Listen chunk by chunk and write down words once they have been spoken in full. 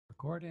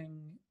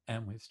Recording,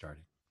 and we've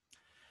started.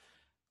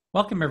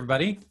 Welcome,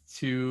 everybody,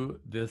 to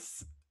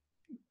this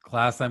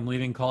class I'm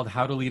leading called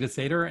How to Lead a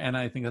Seder, and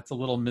I think that's a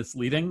little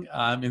misleading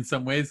in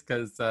some ways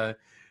because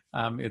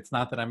it's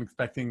not that I'm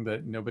expecting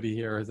that nobody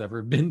here has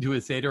ever been to a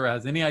Seder or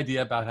has any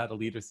idea about how to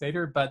lead a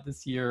Seder, but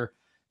this year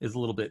is a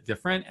little bit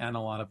different, and a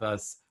lot of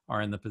us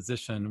are in the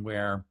position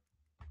where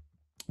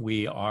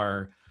we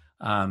are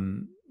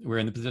we're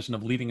in the position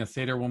of leading a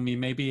Seder when we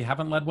maybe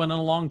haven't led one in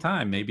a long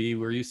time. Maybe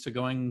we're used to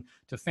going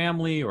to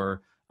family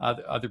or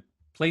other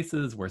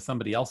places where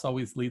somebody else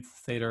always leads the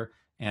Seder.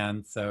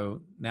 And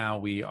so now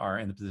we are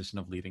in the position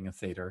of leading a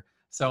Seder.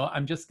 So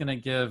I'm just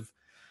going to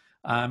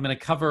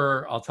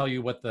cover, I'll tell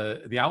you what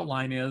the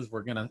outline is.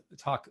 We're going to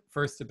talk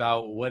first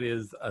about what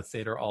is a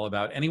Seder all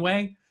about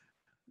anyway.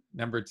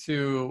 Number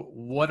two,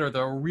 what are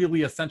the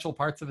really essential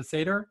parts of a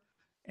Seder?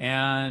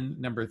 And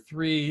number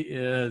three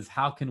is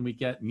how can we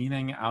get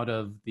meaning out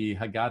of the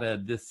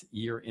haggadah this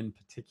year in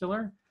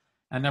particular?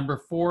 And number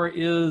four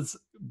is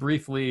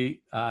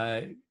briefly,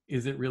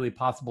 is it really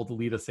possible to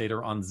lead a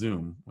Seder on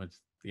Zoom? Which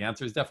the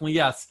answer is definitely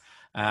yes.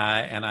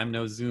 And I'm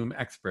no Zoom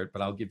expert,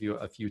 but I'll give you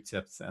a few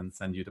tips and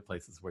send you to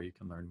places where you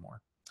can learn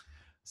more.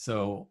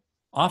 So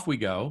off we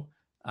go.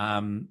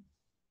 And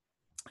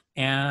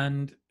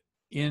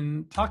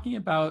in talking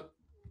about,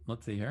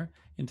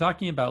 in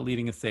talking about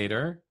leading a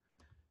Seder,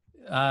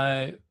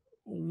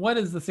 what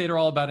is the Seder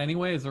all about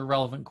anyway is a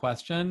relevant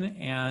question.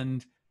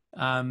 And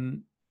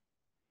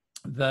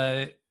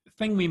the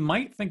thing we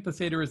might think the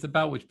Seder is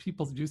about, which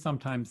people do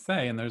sometimes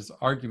say, and there's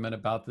argument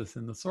about this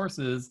in the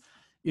sources,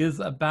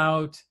 is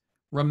about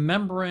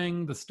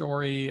remembering the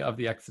story of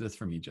the Exodus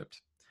from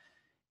Egypt.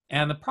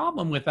 And the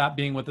problem with that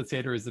being what the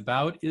Seder is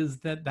about is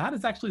that that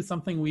is actually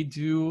something we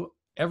do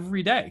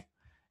every day.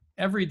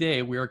 Every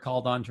day we are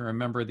called on to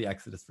remember the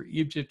Exodus from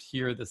Egypt.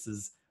 Here, this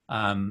is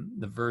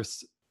the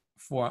verse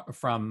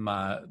from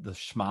the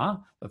Shema.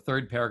 The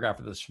third paragraph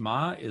of the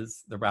Shema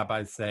is, the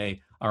rabbis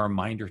say, a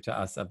reminder to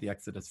us of the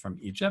Exodus from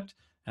Egypt.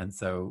 And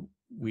so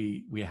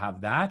we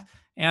have that.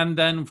 And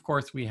then, of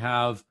course, we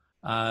have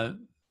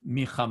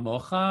Micha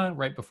Mocha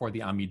right before the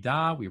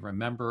Amidah. We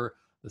remember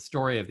the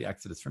story of the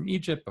Exodus from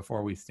Egypt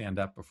before we stand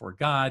up before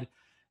God.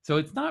 So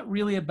it's not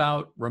really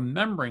about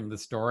remembering the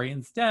story.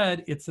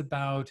 Instead, it's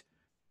about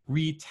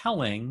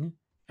retelling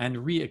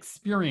and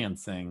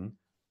re-experiencing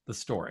the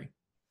story.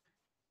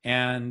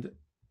 And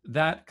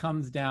that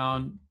comes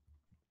down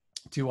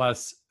to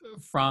us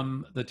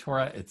from the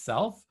Torah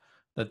itself,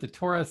 that the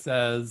Torah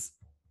says,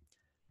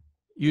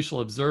 you shall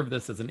observe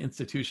this as an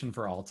institution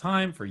for all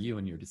time, for you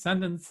and your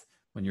descendants.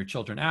 When your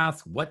children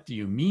ask, what do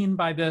you mean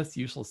by this?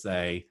 You shall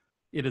say,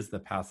 it is the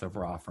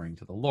Passover offering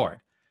to the Lord.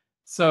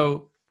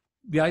 So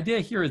the idea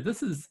here is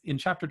this is in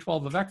chapter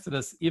 12 of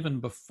Exodus,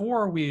 even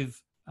before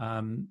we've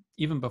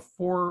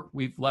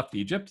left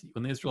Egypt,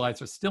 when the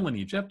Israelites are still in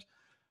Egypt.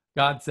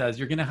 God says,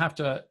 you're going to have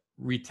to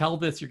retell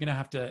this. You're going to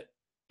have to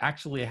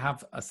actually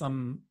have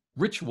some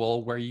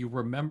ritual where you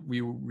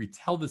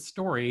retell the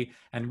story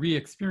and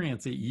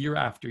re-experience it year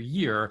after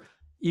year.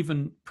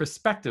 Even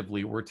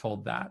prospectively, we're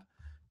told that.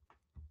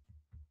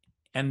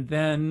 And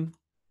then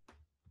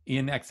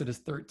in Exodus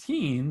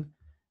 13,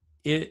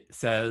 it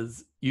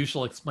says, you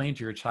shall explain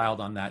to your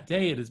child on that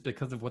day, it is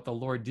because of what the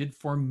Lord did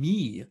for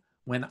me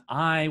when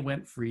I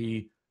went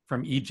free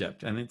from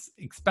Egypt. And it's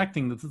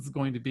expecting that this is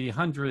going to be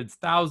hundreds,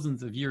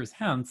 thousands of years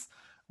hence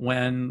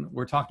when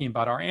we're talking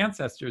about our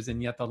ancestors,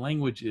 and yet the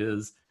language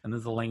is, and this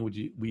is the language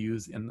we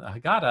use in the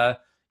Haggadah,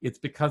 it's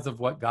because of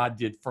what God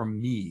did for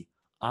me.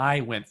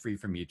 I went free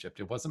from Egypt.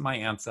 It wasn't my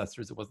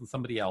ancestors. It wasn't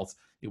somebody else.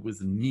 It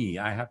was me.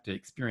 I have to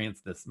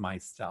experience this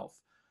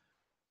myself.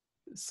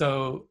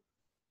 So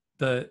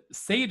the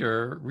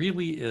Seder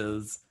really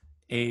is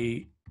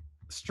a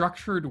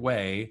structured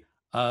way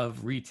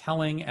of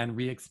retelling and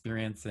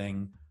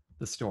re-experiencing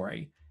the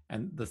story.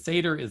 And the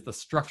Seder is the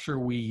structure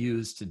we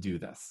use to do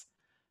this.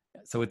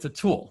 So it's a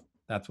tool.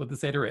 That's what the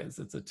Seder is.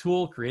 It's a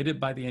tool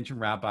created by the ancient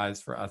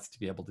rabbis for us to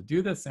be able to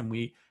do this. And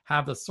we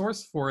have the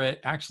source for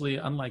it. Actually,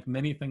 unlike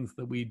many things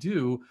that we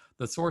do,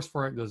 the source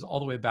for it goes all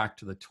the way back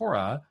to the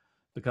Torah,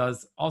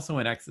 because also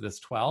in Exodus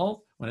 12,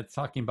 when it's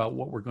talking about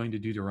what we're going to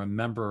do to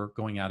remember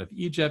going out of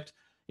Egypt,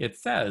 it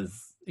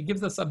says, it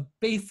gives us a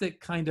basic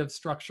kind of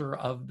structure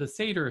of the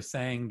Seder,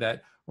 saying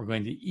that we're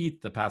going to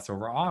eat the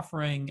Passover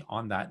offering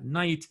on that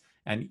night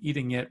and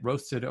eating it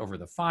roasted over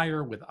the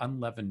fire with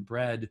unleavened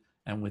bread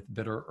and with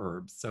bitter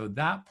herbs. So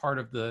that part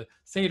of the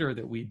Seder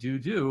that we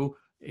do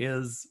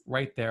is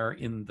right there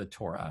in the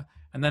Torah.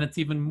 And then it's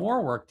even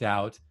more worked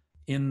out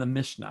in the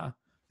Mishnah.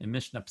 In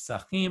Mishnah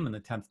Pesachim, in the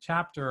 10th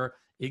chapter,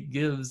 it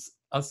gives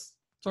us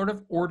sort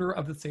of order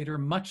of the Seder,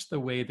 much the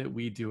way that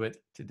we do it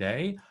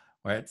today,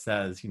 where it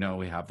says,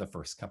 we have the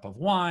first cup of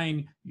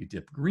wine, you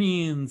dip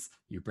greens,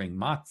 you bring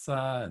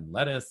matzah and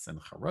lettuce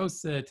and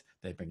charoset,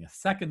 they bring a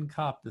second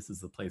cup. This is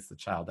the place the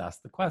child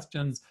asks the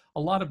questions. A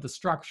lot of the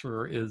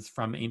structure is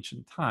from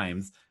ancient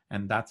times,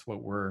 and that's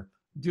what we're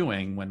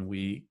doing when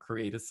we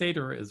create a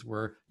Seder, is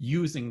we're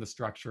using the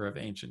structure of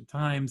ancient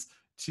times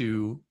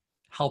to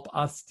help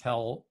us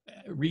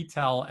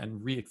retell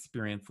and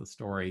re-experience the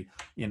story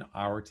in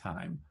our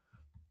time.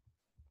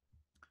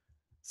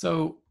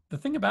 So the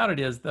thing about it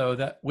is, though,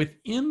 that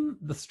within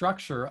the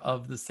structure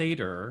of the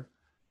Seder,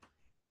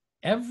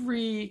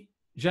 every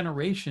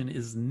generation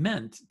is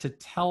meant to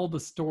tell the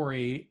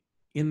story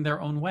in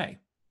their own way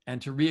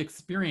and to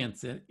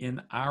re-experience it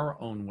in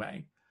our own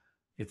way.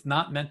 It's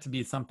not meant to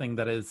be something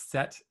that is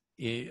set,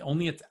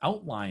 only its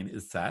outline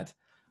is set,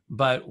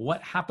 but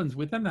what happens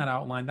within that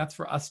outline, that's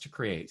for us to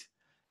create.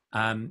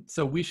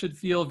 So we should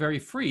feel very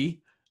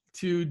free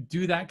to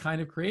do that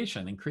kind of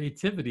creation, and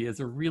creativity is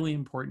a really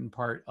important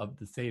part of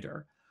the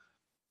Seder.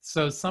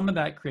 So some of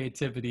that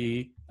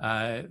creativity,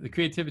 the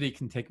creativity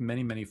can take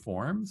many, many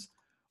forms.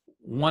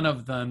 One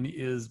of them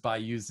is by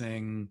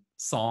using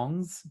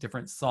songs,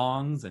 different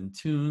songs and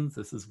tunes.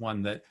 This is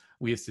one that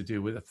we used to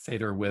do with a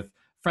Seder with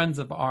friends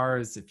of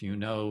ours. If you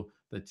know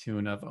the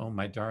tune of "Oh,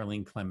 My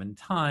Darling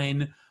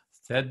Clementine,"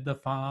 said the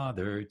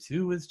father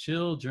to his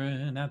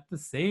children, "At the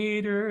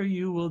Seder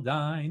you will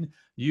dine.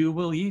 You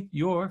will eat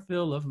your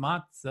fill of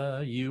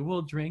matzah. You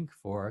will drink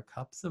 4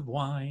 cups of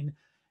wine."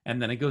 And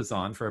then it goes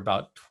on for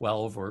about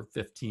 12 or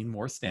 15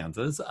 more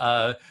stanzas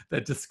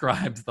that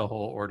describes the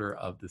whole order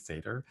of the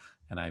Seder.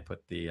 And I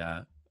put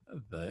the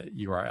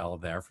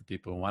URL there for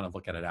people who want to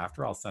look at it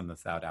after. I'll send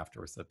this out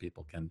afterwards so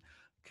people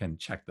can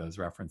check those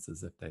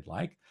references if they'd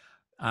like.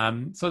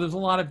 So there's a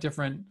lot of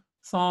different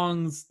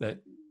songs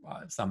that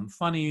some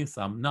funny,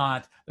 some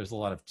not. There's a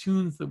lot of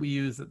tunes that we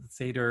use at the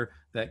Seder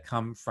that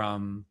come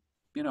from,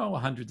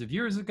 hundreds of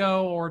years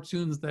ago, or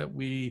tunes that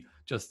we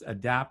just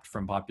adapt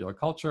from popular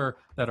culture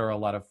that are a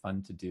lot of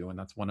fun to do. And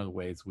that's one of the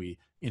ways we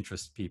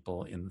interest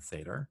people in the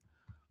Seder.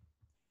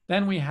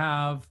 Then we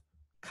have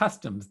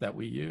customs that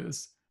we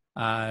use.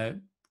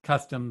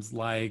 Customs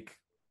like,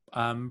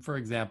 for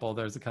example,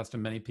 there's a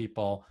custom many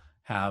people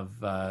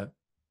have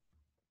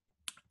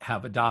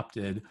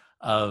adopted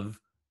of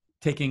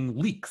taking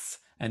leaks.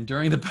 And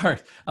during the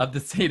part of the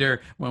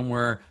Seder, when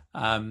we're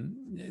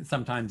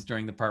sometimes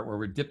during the part where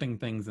we're dipping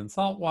things in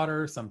salt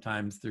water,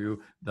 sometimes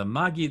through the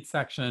Magid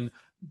section,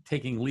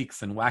 taking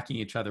leeks and whacking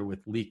each other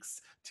with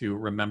leeks to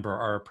remember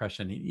our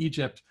oppression in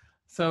Egypt.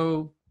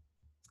 So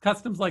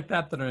customs like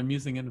that are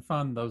amusing and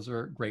fun, those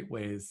are great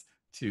ways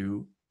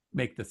to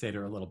make the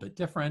Seder a little bit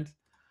different.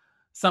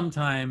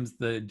 Sometimes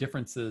the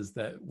differences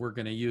that we're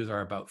going to use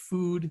are about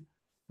food.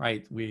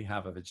 Right, we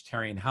have a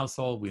vegetarian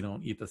household. We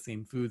don't eat the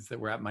same foods that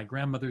were at my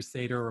grandmother's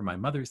Seder or my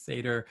mother's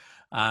Seder.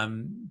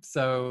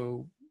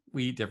 So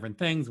we eat different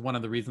things. One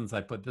of the reasons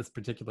I put this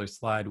particular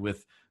slide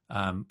with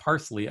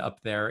parsley up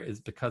there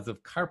is because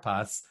of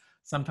karpas.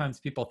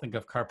 Sometimes people think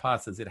of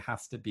karpas as it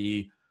has to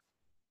be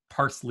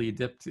parsley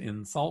dipped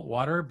in salt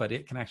water, but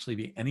it can actually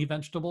be any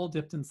vegetable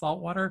dipped in salt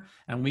water.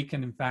 And we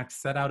can, in fact,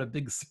 set out a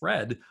big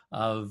spread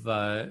of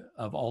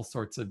all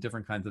sorts of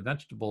different kinds of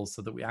vegetables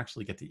so that we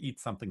actually get to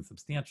eat something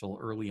substantial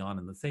early on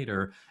in the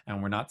Seder,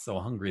 and we're not so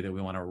hungry that we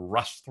want to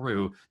rush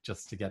through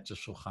just to get to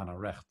Shulchan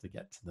Aruch, to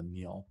get to the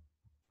meal.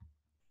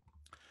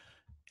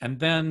 And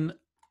then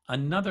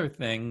another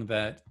thing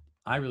that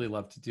I really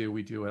love to do,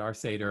 we do at our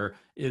Seder,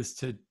 is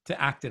to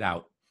act it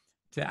out,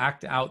 to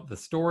act out the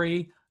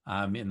story.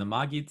 In the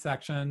Magid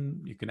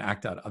section, you can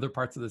act out other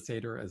parts of the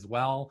Seder as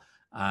well.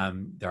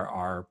 There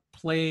are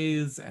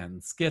plays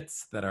and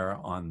skits that are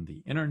on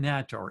the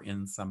internet or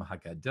in some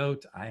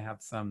haggadot. I have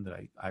some that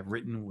I've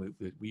written,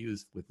 we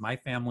use with my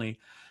family.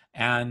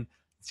 And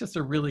it's just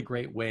a really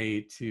great way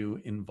to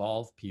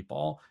involve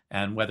people.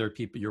 And whether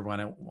people you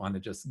want to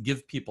just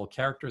give people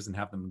characters and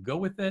have them go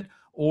with it,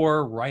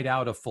 or write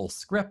out a full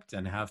script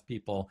and have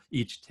people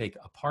each take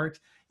a part,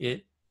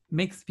 it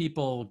makes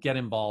people get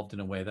involved in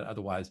a way that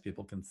otherwise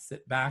people can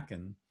sit back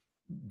and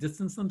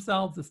distance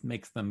themselves. This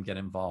makes them get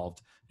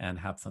involved and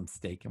have some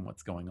stake in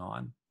what's going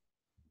on.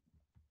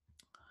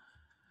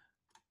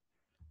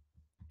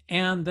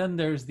 And then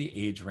there's the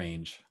age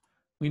range.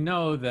 We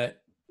know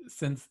that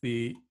since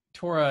the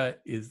Torah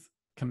is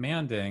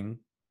commanding,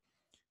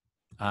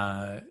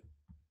 us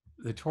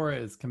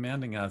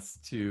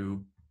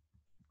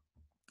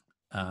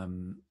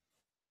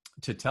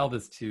to tell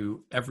this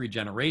to every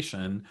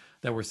generation,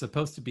 that we're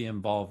supposed to be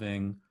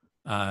involving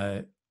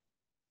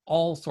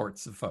all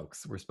sorts of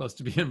folks. We're supposed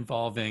to be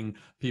involving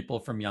people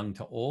from young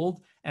to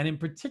old. And in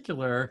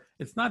particular,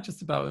 it's not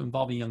just about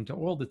involving young to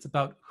old, it's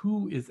about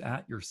who is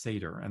at your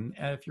Seder. And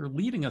if you're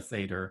leading a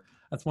Seder,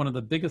 that's one of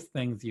the biggest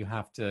things you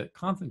have to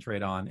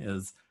concentrate on,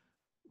 is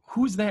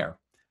who's there?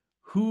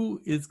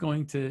 Who is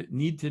going to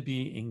need to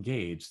be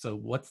engaged? So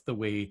what's the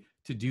way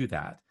to do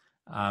that?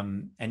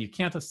 And you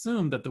can't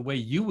assume that the way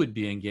you would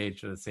be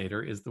engaged at a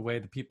Seder is the way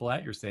the people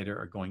at your Seder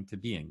are going to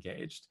be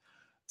engaged.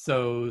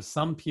 So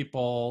some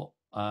people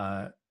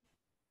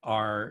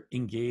are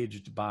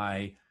engaged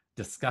by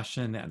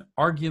discussion and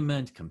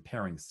argument,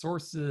 comparing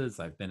sources.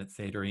 I've been at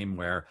Sederim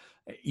where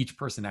each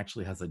person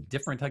actually has a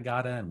different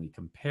haggadah, and we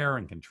compare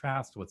and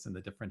contrast what's in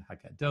the different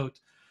haggadot.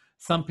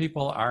 Some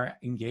people are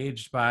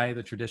engaged by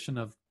the tradition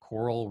of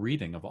choral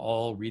reading, of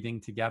all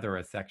reading together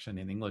a section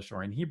in English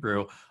or in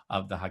Hebrew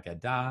of the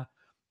haggadah.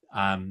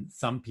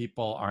 Some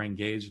people are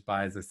engaged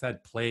by, as I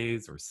said,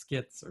 plays or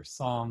skits or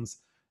songs.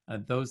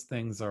 Those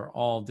things are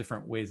all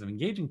different ways of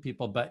engaging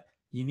people, but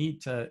it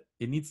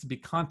needs to be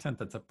content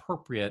that's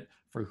appropriate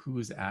for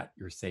who's at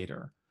your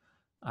seder.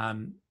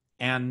 And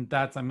I'm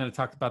going to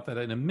talk about that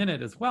in a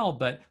minute as well,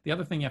 but the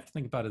other thing you have to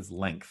think about is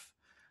length.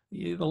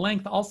 The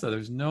length also,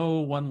 there's no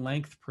one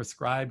length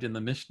prescribed in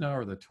the Mishnah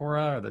or the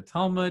Torah or the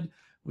Talmud.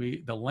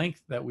 The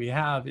length that we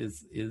have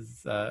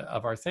is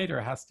of our seder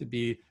has to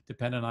be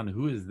dependent on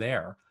who is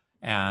there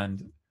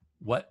and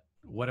what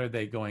are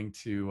they going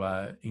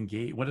to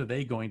engage, what are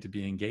they going to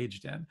be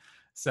engaged in.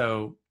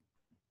 So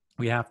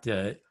we have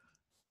to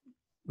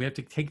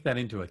take that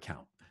into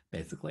account.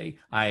 Basically,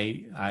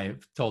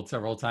 I've told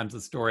several times the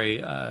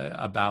story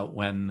about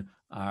when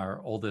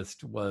our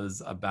oldest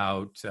was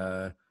about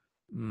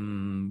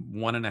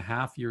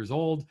 1.5 years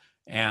old,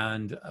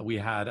 and we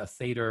had a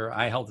seder.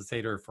 I held a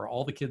seder for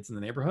all the kids in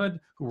the neighborhood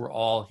who were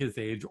all his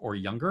age or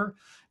younger,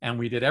 and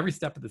we did every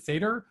step of the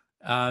seder.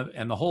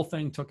 And the whole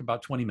thing took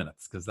about 20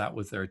 minutes because that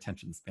was their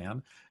attention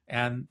span.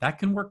 And that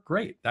can work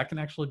great. That can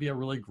actually be a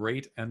really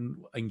great and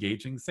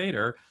engaging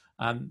seder.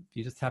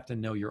 You just have to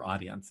know your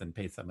audience and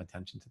pay some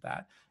attention to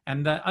that.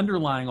 And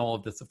underlying all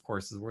of this, of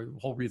course, is the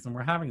whole reason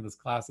we're having this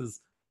class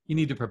is you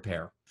need to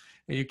prepare.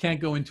 You can't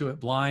go into it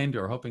blind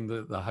or hoping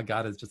the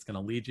haggadah is just going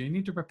to lead you. You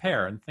need to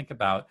prepare and think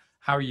about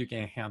how are you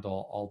going to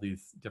handle all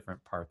these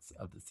different parts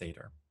of the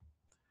seder.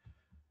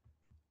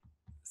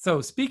 So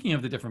speaking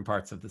of the different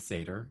parts of the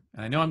seder,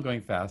 and I know I'm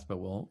going fast, but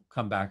we'll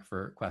come back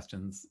for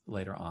questions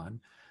later on.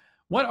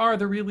 What are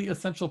the really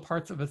essential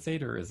parts of a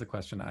seder is a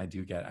question I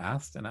do get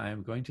asked, and I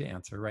am going to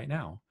answer right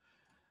now.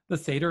 The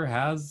seder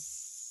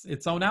has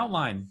its own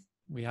outline.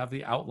 We have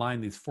the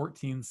outline, these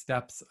 14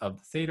 steps of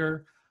the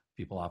seder.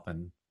 People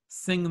often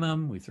sing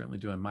them. We certainly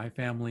do in my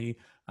family.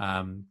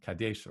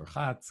 Kadesh,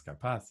 Orchatz,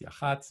 Karpas,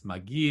 Yachatz,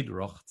 Magid,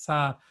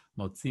 Rochza,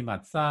 Motzi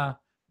Matzah,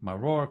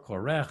 Maror,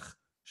 Korech,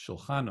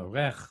 Shulchan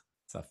Orech,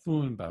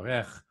 Safun,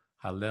 Barech,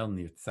 Halel,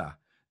 Nirtzah.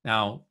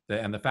 Now,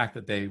 the fact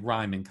that they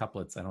rhyme in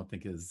couplets, I don't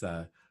think is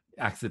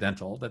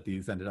accidental, that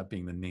these ended up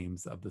being the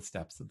names of the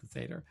steps of the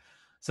seder.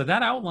 So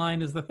that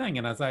outline is the thing.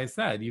 And as I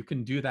said, you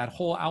can do that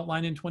whole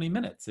outline in 20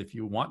 minutes if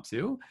you want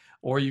to,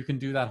 or you can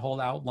do that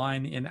whole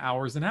outline in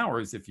hours and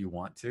hours if you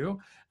want to.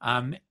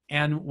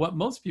 And what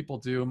most people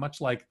do, much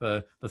like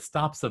the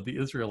stops of the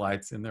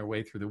Israelites in their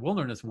way through the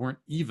wilderness weren't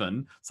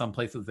even. Some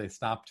places they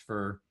stopped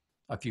for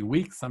a few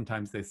weeks,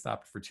 sometimes they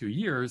stopped for 2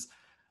 years.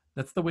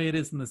 That's the way it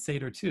is in the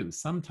seder too.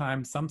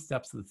 Sometimes some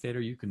steps of the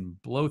seder you can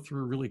blow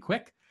through really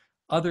quick.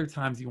 Other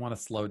times you want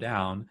to slow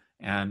down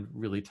and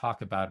really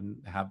talk about and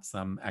have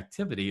some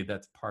activity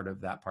that's part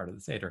of that part of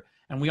the seder.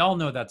 And we all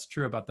know that's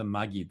true about the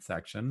Magid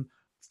section,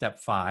 step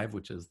 5,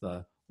 which is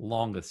the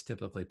longest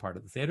typically part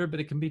of the seder, but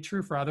it can be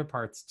true for other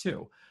parts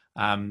too.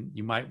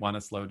 You might want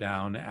to slow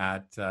down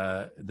at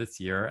this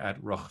year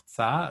at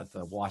Rochza, at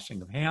the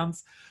washing of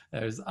hands.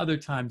 There's other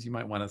times you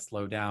might want to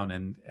slow down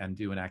and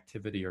do an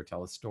activity or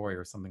tell a story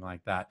or something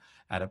like that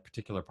at a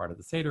particular part of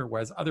the seder,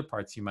 whereas other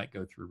parts you might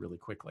go through really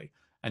quickly.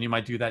 And you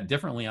might do that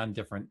differently on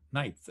different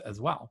nights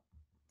as well.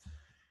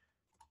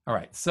 All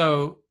right,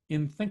 so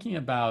in thinking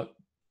about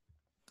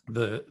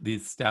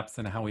these steps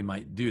and how we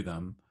might do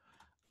them,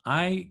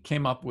 I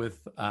came up with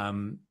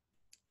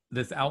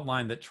this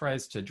outline that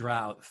tries to draw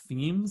out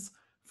themes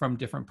from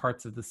different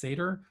parts of the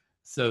seder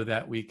so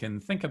that we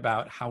can think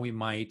about how we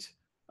might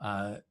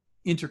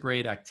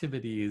integrate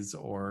activities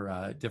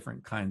or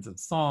different kinds of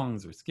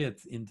songs or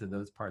skits into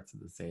those parts of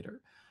the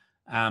seder.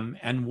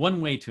 And one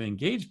way to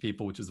engage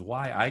people, which is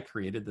why I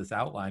created this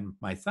outline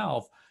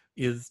myself,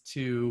 is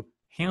to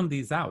hand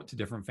these out to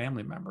different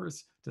family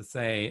members to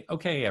say,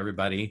 okay,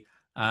 everybody,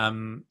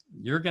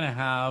 you're going to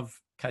have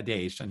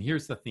Kadesh, and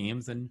here's the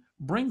themes, and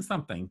bring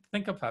something,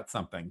 think about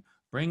something,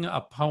 bring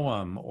a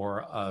poem or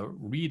a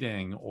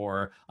reading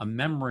or a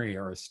memory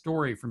or a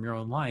story from your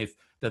own life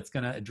that's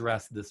going to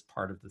address this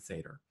part of the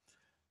seder.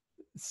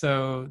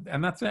 So,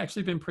 and that's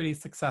actually been pretty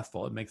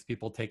successful. It makes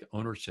people take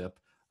ownership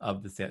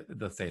of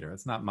the seder.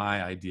 It's not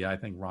my idea. I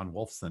think Ron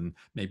Wolfson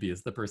maybe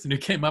is the person who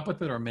came up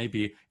with it, or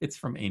maybe it's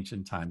from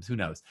ancient times, who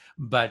knows,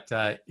 but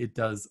it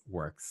does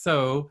work.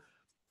 So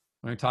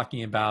when we're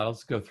talking about, I'll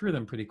just go through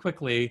them pretty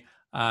quickly.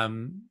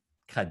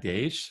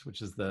 Kadesh,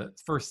 which is the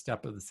first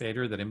step of the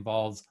seder that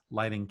involves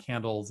lighting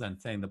candles and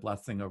saying the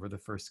blessing over the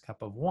first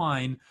cup of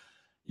wine.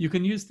 You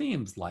can use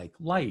themes like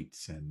light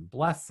and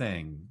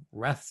blessing,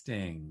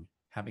 resting,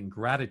 having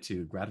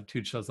gratitude.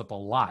 Gratitude shows up a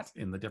lot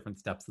in the different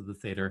steps of the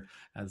seder,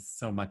 as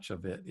so much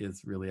of it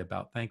is really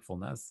about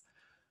thankfulness.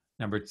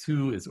 Number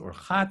 2 is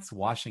orchatz,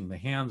 washing the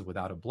hands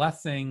without a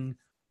blessing.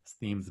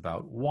 Themes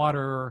about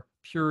water,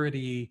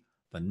 purity,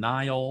 the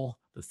Nile,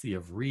 the Sea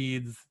of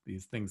Reeds,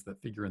 these things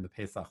that figure in the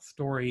Pesach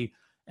story.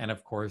 And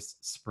of course,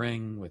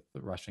 spring with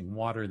the rushing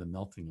water, the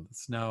melting of the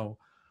snow.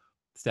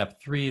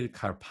 Step 3, the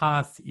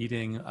karpas,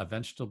 eating a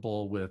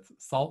vegetable with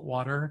salt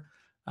water.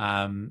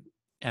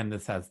 And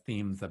this has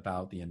themes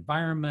about the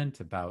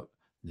environment, about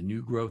the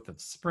new growth of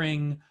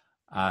spring,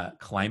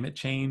 Climate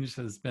change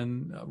has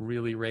been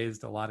really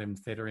raised a lot in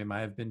sederim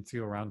I have been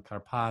to around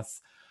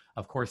Karpas.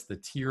 Of course, the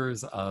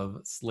tears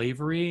of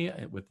slavery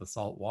with the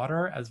salt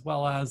water, as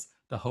well as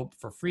the hope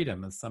for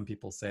freedom, as some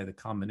people say, the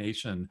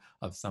combination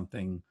of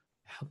something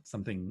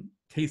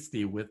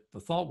tasty with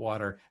the salt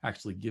water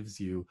actually gives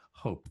you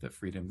hope that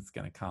freedom is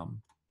going to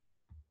come.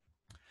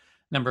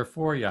 Number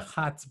 4,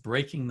 Yachatz,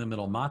 breaking the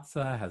middle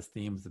matzah, has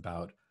themes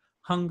about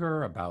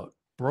hunger, about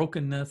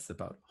brokenness,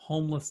 about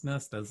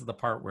homelessness. This is the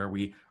part where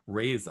we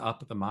raise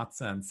up the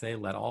matzah and say,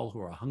 let all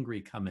who are hungry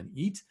come and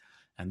eat.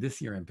 And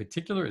this year in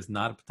particular is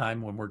not a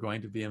time when we're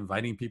going to be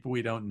inviting people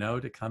we don't know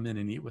to come in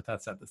and eat with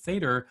us at the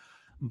seder,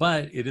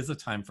 but it is a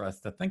time for us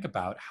to think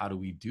about how do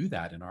we do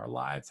that in our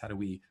lives? How do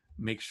we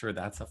make sure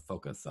that's a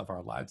focus of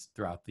our lives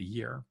throughout the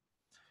year?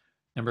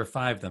 Number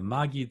 5, the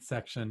Magid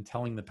section,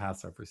 telling the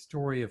Passover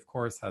story, of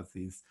course, has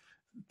these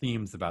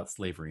themes about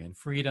slavery and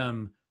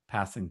freedom,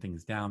 passing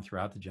things down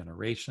throughout the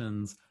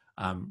generations,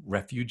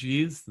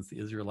 refugees, since the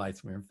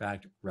Israelites were in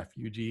fact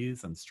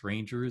refugees and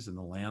strangers in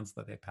the lands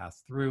that they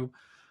passed through.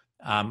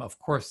 Of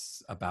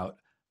course, about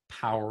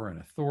power and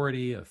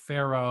authority of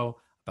Pharaoh,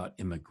 about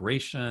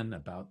immigration,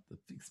 about the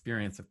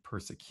experience of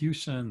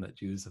persecution that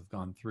Jews have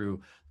gone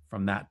through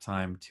from that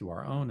time to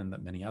our own and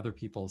that many other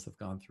peoples have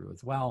gone through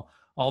as well.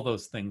 All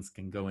those things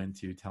can go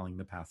into telling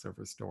the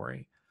Passover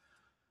story.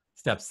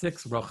 Step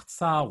 6,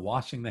 rochza,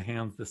 washing the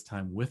hands, this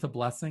time with a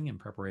blessing in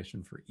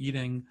preparation for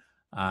eating.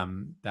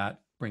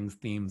 That brings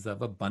themes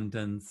of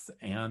abundance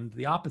and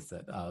the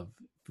opposite of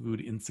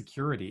food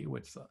insecurity,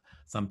 which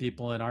some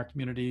people in our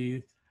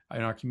communities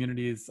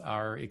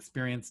are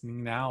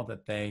experiencing now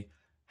that they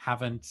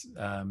haven't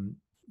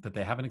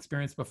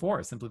experienced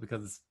before, simply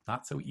because it's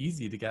not so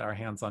easy to get our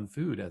hands on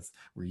food, as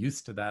we're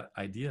used to that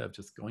idea of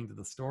just going to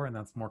the store, and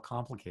that's more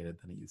complicated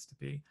than it used to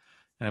be.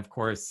 And of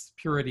course,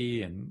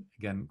 purity and,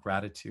 again,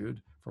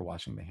 gratitude for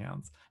washing the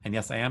hands. And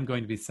yes, I am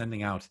going to be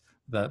sending out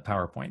the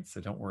PowerPoint,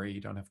 so don't worry, you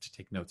don't have to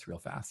take notes real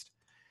fast.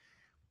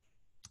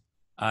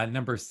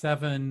 Number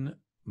 7,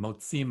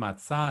 motzi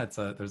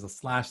matzah. There's a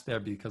slash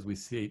there because we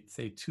say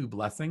 2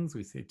 blessings.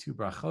 We say 2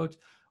 brachot,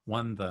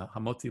 one the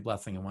hamotzi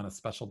blessing and one a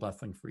special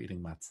blessing for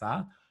eating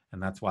matzah.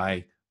 And that's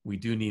why we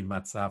do need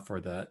matzah for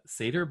the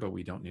seder, but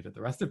we don't need it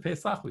the rest of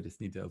Pesach. We just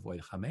need to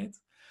avoid chametz.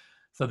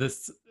 So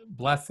this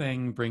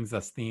blessing brings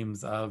us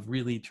themes of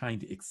really trying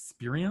to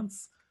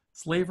experience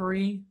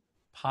slavery,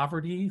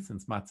 poverty,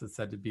 since matzah is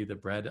said to be the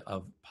bread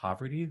of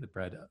poverty, the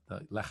bread of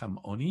the lechem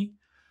oni,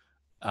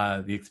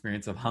 the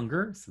experience of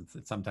hunger, since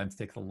it sometimes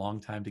takes a long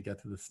time to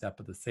get to the step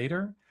of the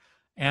seder,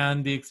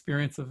 and the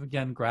experience of,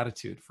 again,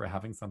 gratitude for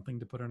having something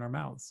to put in our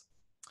mouths.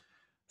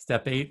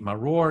 Step 8,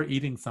 maror,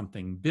 eating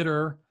something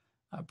bitter,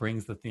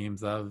 brings the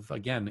themes of,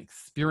 again,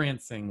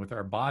 experiencing with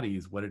our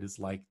bodies what it is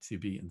like to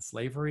be in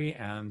slavery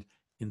and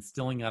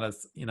instilling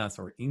in us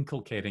or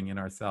inculcating in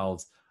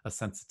ourselves a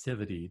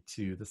sensitivity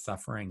to the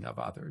suffering of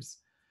others.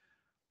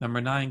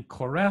 Number 9,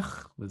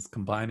 korech, was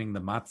combining the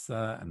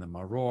matzah and the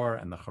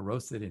maror and the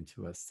charoset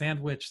into a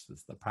sandwich. This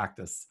is the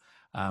practice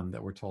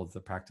that we're told is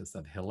the practice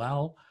of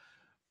Hillel.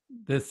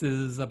 This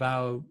is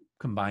about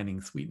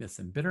combining sweetness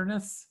and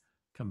bitterness,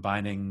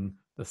 combining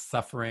the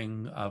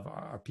suffering of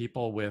our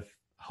people with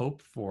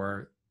hope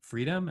for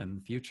freedom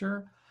and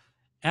future,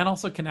 and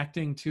also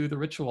connecting to the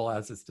ritual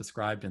as it's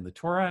described in the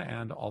Torah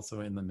and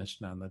also in the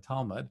Mishnah and the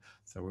Talmud.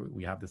 So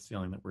we have this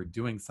feeling that we're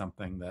doing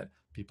something that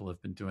people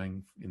have been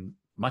doing in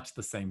much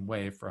the same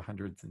way for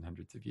hundreds and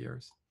hundreds of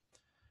years.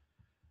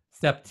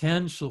 Step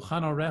 10,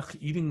 shulchan orech,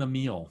 eating the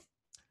meal.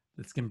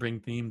 This can bring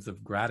themes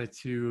of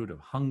gratitude, of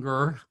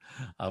hunger,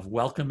 of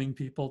welcoming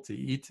people to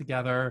eat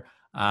together.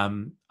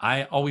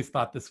 I always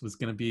thought this was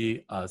going to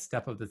be a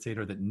step of the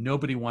seder that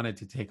nobody wanted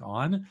to take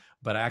on,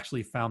 but I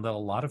actually found that a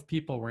lot of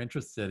people were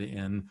interested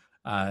in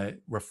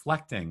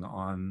reflecting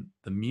on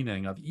the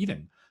meaning of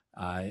eating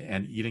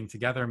and eating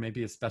together,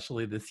 maybe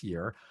especially this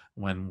year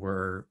when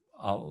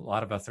a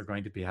lot of us are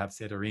going to have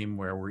sederim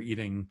where we're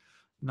eating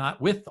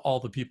not with all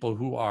the people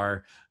who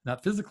are,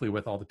 not physically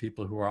with all the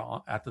people who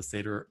are at the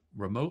seder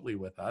remotely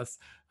with us.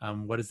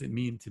 What does it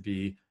mean to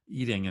be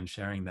eating and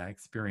sharing that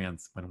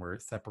experience when we're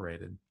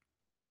separated?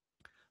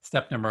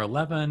 Step number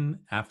 11,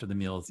 after the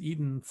meal is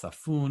eaten,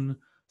 safun,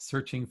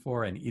 searching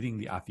for and eating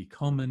the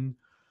afikomen.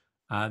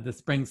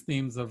 This brings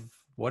themes of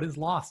what is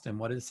lost and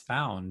what is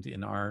found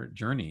in our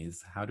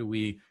journeys. How do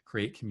we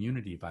create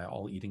community by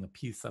all eating a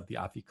piece of the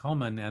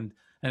afikomen, and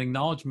an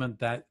acknowledgement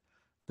that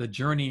the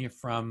journey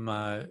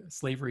from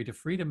slavery to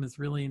freedom is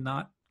really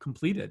not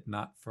completed,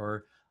 not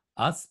for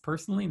us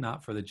personally,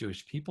 not for the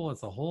Jewish people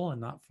as a whole, and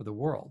not for the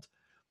world.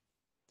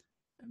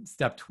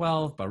 Step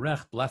 12,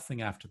 barech,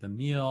 blessing after the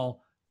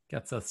meal,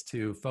 gets us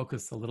to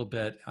focus a little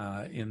bit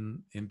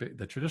in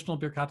the traditional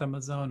Birkat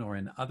HaMazon or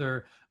in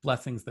other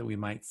blessings that we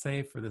might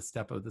say for this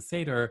step of the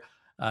Seder,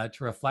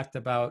 to reflect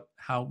about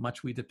how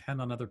much we depend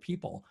on other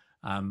people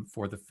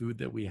for the food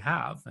that we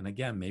have. And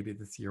again, maybe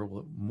this year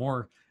we'll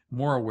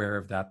more aware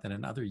of that than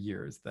in other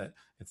years, that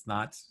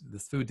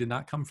this food did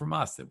not come from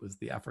us. It was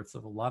the efforts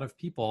of a lot of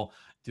people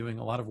doing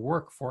a lot of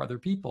work for other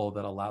people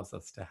that allows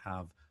us to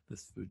have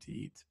this food to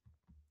eat.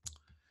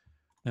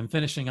 And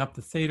finishing up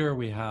the Seder,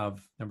 we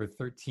have number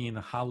 13,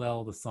 the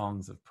Hallel, the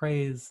Songs of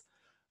Praise,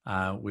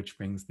 which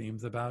brings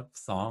themes about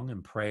song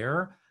and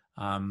prayer,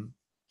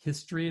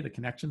 history, the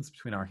connections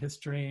between our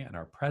history and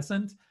our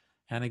present,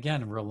 and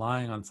again,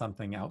 relying on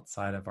something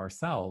outside of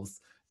ourselves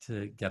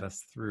to get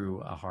us through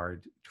a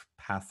hard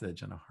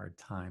passage and a hard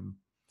time.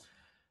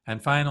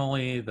 And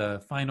finally,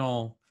 the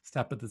final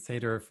step of the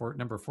Seder, for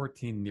number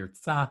 14,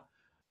 Nirtzah,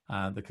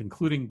 the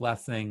concluding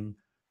blessing,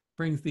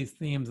 brings these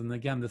themes. And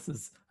again, this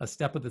is a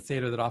step of the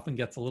Seder that often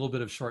gets a little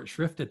bit of short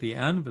shrift at the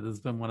end, but this has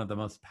been one of the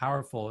most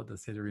powerful at the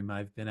Sederim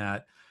I've been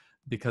at,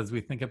 because we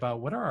think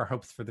about what are our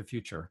hopes for the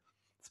future,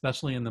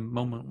 especially in the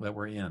moment that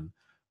we're in.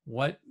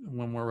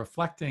 When we're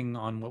reflecting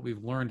on what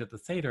we've learned at the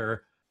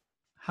Seder,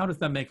 how does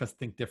that make us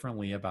think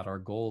differently about our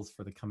goals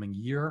for the coming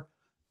year?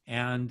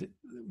 And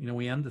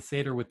we end the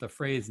Seder with the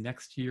phrase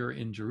 "next year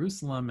in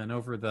Jerusalem," and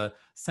over the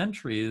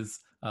centuries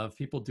of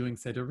people doing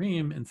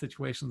Sederim in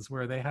situations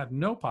where they had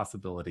no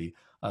possibility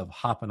of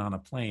hopping on a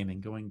plane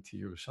and going to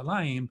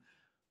Yerushalayim,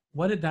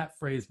 what did that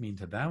phrase mean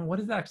to them? What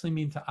does it actually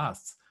mean to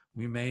us?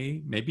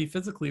 Maybe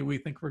physically we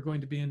think we're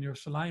going to be in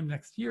Yerushalayim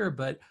next year,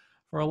 but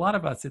for a lot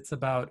of us, it's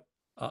about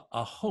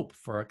a hope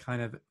for a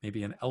kind of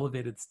maybe an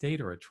elevated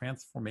state or a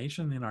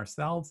transformation in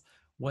ourselves.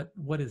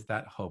 What is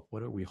that hope?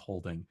 What are we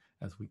holding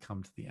as we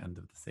come to the end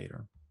of the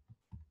Seder?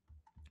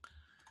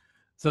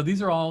 So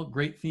these are all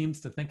great themes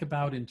to think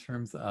about in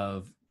terms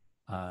of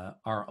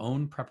our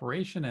own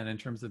preparation and in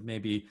terms of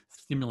maybe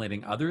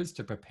stimulating others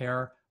to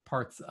prepare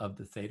parts of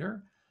the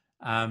Seder.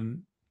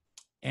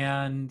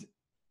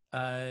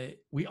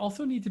 We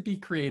also need to be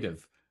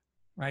creative,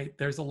 right?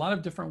 There's a lot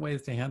of different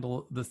ways to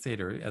handle the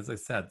Seder. As I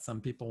said,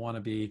 some people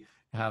want to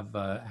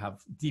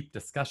have deep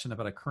discussion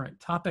about a current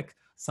topic.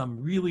 Some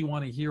really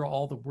want to hear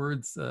all the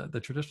words,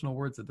 the traditional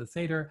words of the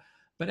Seder,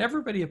 but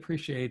everybody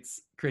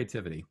appreciates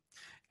creativity.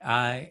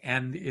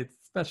 And it's,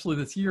 especially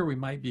this year, we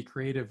might be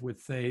creative with,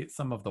 say,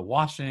 some of the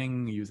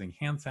washing, using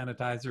hand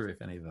sanitizer.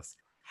 If any of us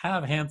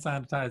have hand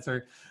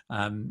sanitizer,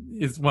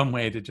 is one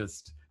way to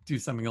just do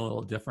something a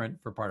little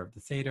different for part of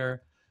the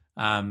Seder.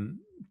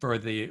 For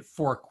the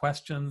 4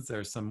 questions,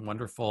 there's some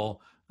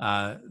wonderful,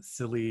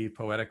 silly,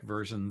 poetic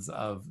versions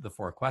of the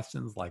 4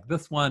 questions, like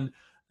this one,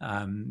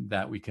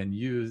 that we can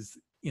use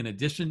in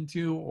addition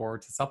to, or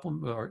to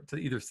supplement, or to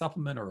either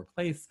supplement or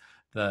replace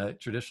the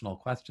traditional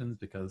questions,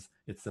 because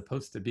it's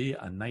supposed to be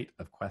a night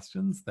of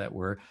questions that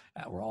we're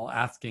all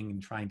asking and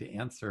trying to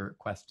answer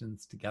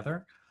questions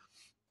together.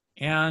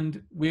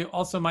 And we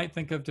also might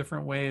think of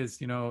different ways,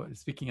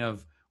 speaking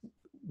of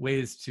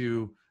ways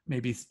to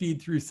maybe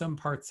speed through some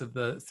parts of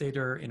the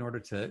Seder in order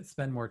to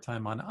spend more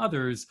time on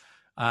others.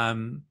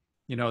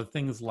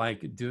 Things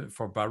like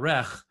for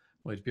Barech,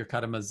 which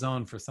Birkat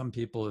Hamazon for some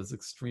people is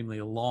extremely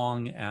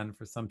long and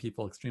for some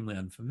people extremely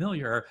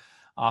unfamiliar,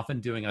 often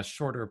doing a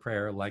shorter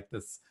prayer like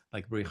this,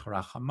 like Brich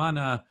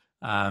Rachamana,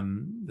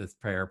 this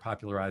prayer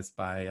popularized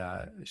by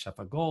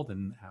Shefa Gold,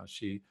 and how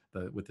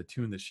with the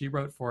tune that she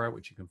wrote for it,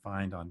 which you can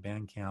find on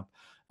Bandcamp,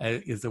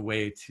 is a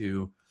way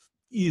to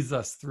ease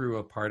us through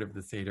a part of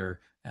the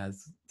Seder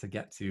as to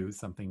get to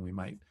something we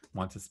might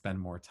want to spend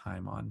more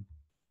time on.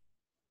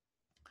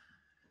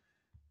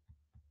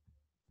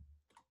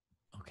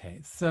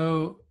 Okay,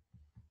 so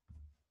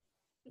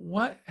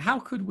how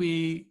could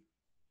we,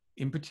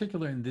 in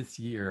particular in this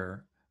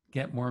year,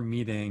 get more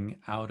meaning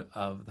out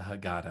of the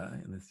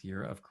haggadah in this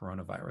year of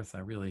coronavirus?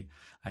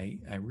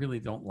 I really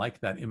don't like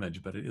that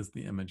image, but it is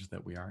the image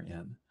that we are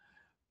in.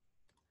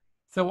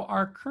 So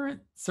our current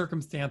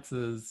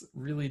circumstances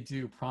really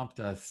do prompt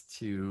us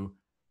to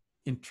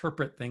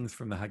interpret things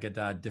from the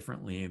haggadah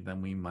differently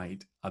than we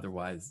might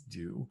otherwise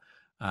do.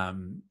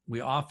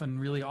 We often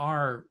really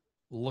are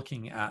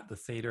looking at the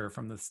Seder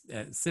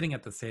sitting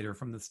at the Seder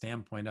from the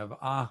standpoint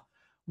of,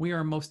 we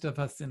are, most of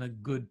us, in a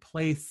good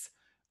place.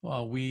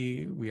 Well,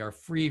 we are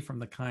free from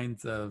the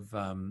kinds of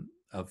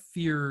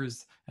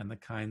fears and the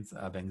kinds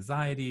of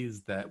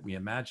anxieties that we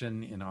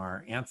imagine in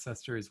our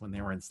ancestors when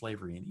they were in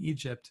slavery in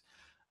Egypt.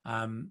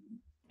 And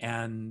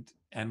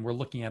we're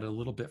looking at it a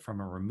little bit from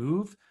a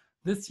remove.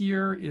 This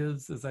year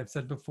is, as I've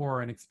said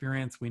before, an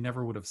experience we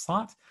never would have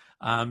sought,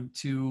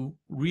 to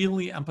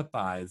really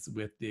empathize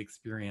with the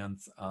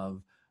experience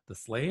of the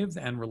slaves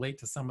and relate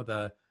to some of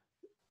the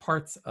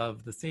parts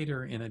of the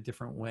Seder in a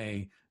different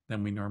way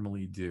than we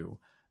normally do.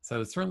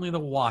 So certainly the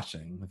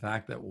washing, the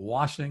fact that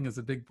washing is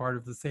a big part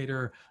of the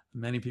Seder,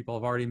 many people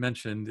have already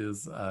mentioned,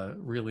 is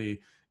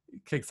really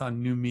kicks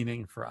on new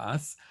meaning for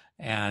us.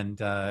 And,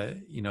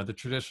 the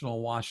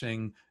traditional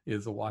washing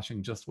is a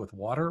washing just with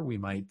water. We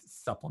might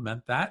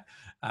supplement that.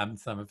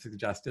 Some have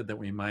suggested that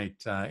we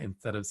might,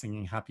 instead of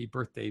singing happy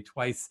birthday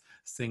twice,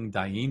 sing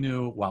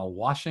Dayinu while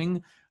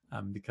washing,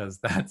 because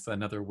that's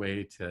another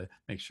way to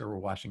make sure we're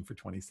washing for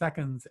 20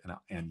 seconds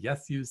and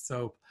yes, use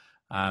soap.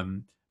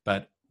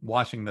 But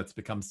washing that's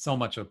become so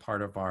much a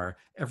part of our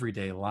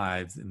everyday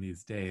lives in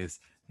these days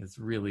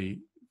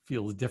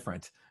feels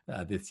different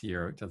this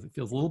year. It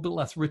feels a little bit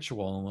less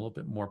ritual and a little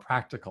bit more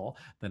practical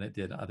than it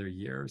did other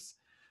years.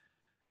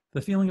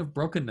 The feeling of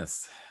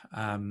brokenness.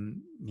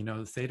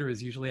 The Seder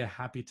is usually a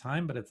happy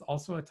time, but it's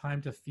also a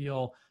time to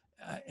feel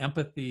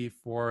empathy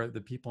for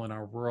the people in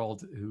our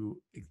world who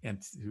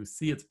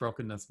see its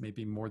brokenness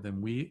maybe more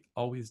than we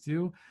always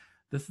do.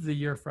 This is a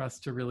year for us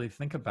to really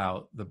think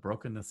about the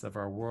brokenness of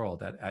our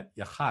world. At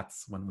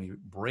Yachatz, when we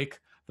break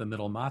the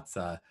middle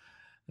matzah,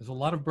 there's a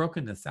lot of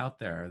brokenness out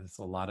there. There's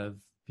a lot of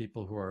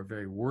people who are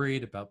very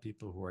worried about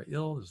people who are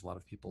ill. There's a lot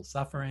of people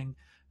suffering.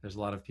 There's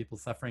a lot of people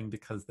suffering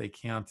because they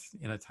can't,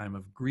 in a time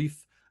of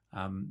grief,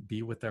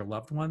 be with their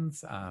loved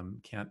ones,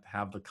 can't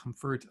have the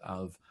comfort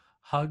of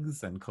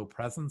hugs and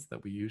co-presence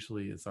that we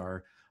usually is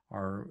our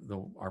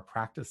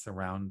practice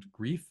around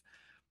grief.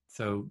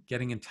 So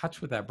getting in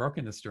touch with that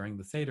brokenness during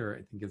the Seder,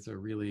 I think, is a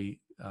really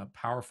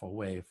powerful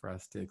way for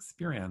us to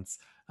experience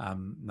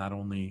not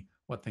only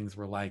what things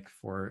were like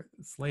for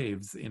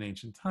slaves in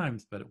ancient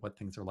times, but what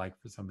things are like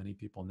for so many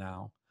people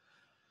now.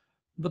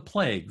 The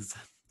plagues.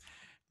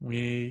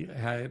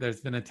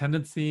 There's been a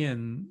tendency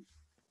in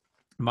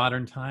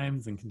modern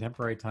times and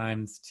contemporary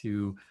times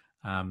to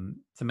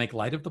make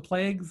light of the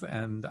plagues,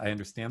 and I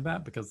understand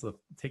that, because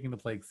taking the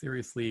plague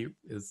seriously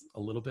is a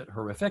little bit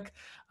horrific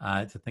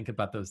to think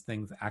about those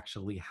things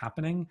actually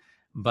happening.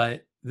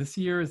 But this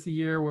year is the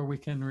year where we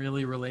can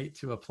really relate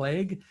to a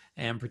plague,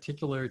 and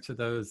particular to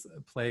those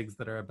plagues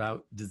that are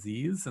about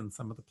disease, and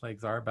some of the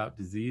plagues are about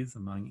disease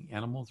among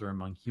animals or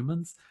among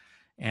humans.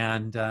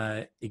 And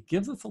it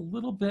gives us a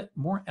little bit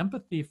more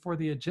empathy for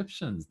the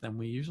Egyptians than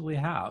we usually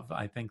have.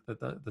 I think that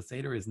the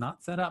Seder is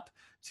not set up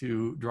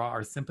to draw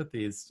our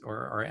sympathies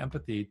or our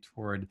empathy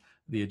toward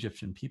the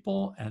Egyptian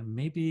people. And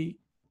maybe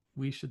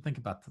we should think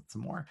about that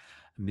some more,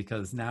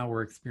 because now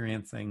we're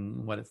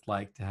experiencing what it's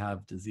like to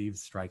have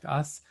disease strike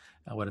us,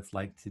 what it's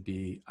like to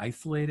be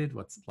isolated,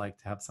 what's it like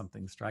to have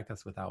something strike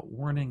us without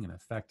warning and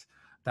affect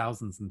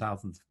thousands and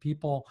thousands of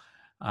people.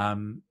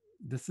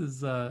 This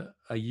is a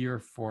year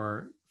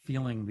for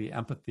feeling the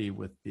empathy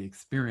with the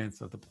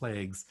experience of the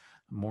plagues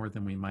more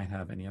than we might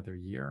have any other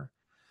year.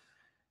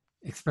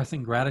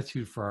 Expressing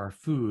gratitude for our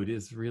food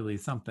is really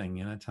something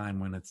in a time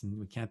when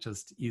we can't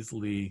just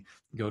easily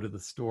go to the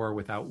store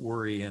without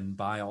worry and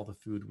buy all the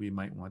food we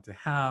might want to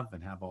have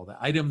and have all the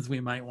items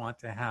we might want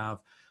to have.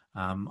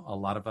 A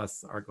lot of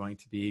us are going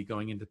to be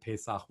going into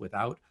Pesach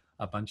without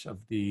a bunch of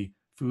the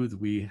foods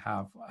we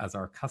have as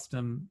our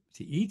custom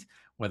to eat,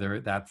 whether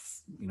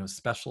that's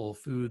special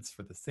foods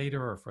for the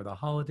Seder or for the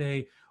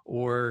holiday,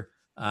 or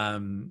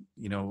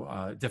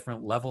a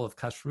different level of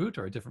kashrut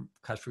or a different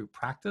kashrut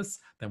practice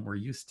than we're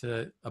used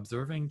to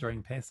observing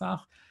during Pesach.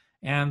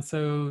 And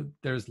so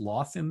there's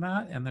loss in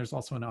that, and there's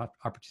also an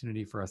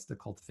opportunity for us to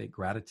cultivate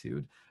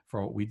gratitude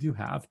for what we do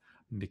have,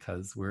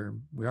 because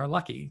we are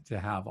lucky to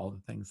have all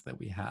the things that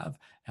we have,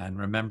 and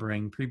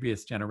remembering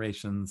previous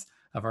generations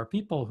of our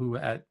people who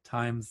at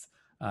times,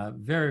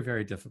 very,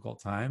 very difficult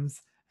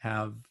times,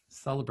 have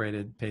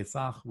celebrated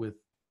Pesach with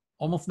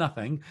almost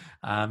nothing.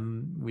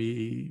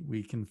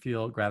 We can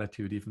feel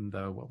gratitude even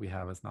though what we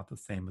have is not the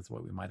same as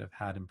what we might have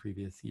had in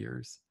previous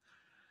years.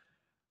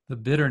 The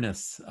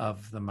bitterness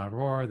of the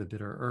maror, the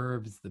bitter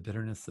herbs, the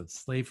bitterness of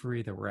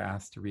slavery that we're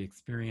asked to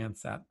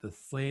re-experience at the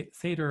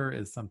Seder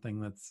is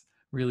something that's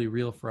really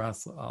real for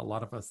us, a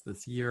lot of us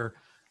this year,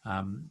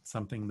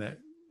 something that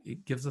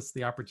it gives us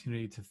the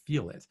opportunity to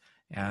feel it.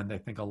 And I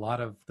think a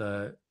lot of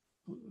the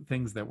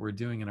things that we're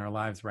doing in our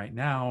lives right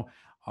now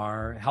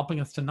are helping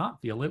us to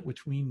not feel it,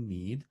 which we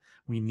need.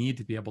 We need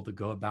to be able to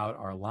go about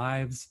our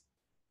lives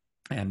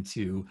and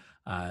to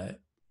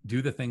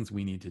do the things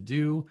we need to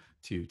do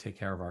to take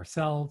care of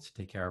ourselves, to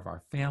take care of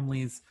our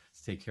families,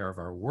 to take care of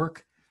our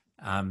work.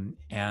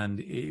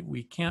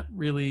 We can't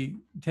really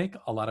take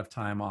a lot of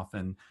time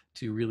often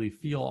to really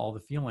feel all the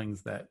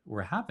feelings that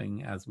we're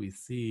having as we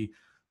see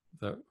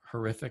the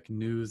horrific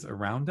news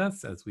around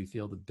us, as we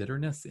feel the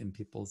bitterness in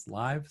people's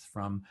lives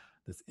from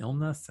this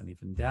illness and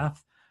even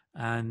death.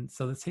 And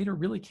so the Seder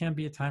really can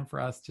be a time for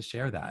us to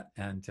share that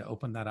and to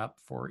open that up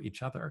for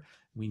each other.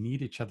 We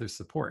need each other's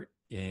support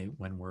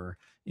when we're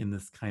in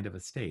this kind of a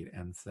state.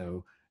 And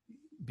so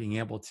being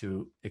able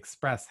to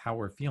express how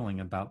we're feeling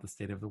about the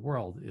state of the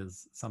world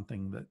is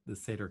something that the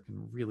Seder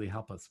can really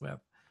help us with.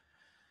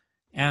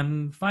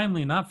 And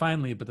finally, not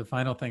finally, but the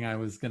final thing I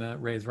was going to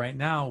raise right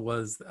now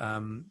was,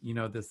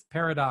 this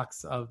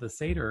paradox of the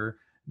Seder,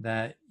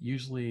 that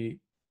usually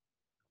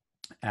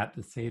at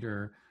the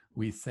Seder,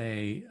 we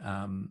say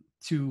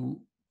two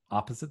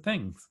opposite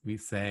things. We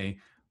say,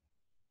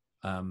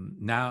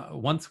 now,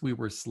 once we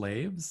were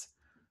slaves,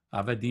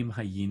 avadim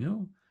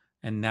hayinu,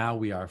 and now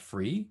we are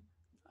free,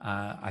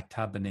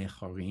 ata b'nei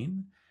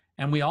chorin.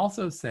 And we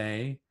also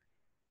say,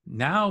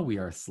 now we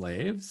are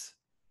slaves,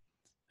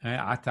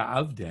 ata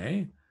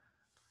avdei,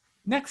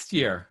 next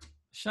year,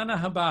 shana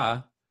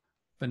haba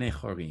b'nei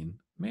chorin.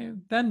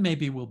 Then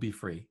maybe we'll be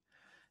free.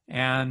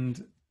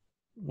 And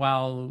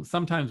while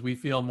sometimes we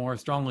feel more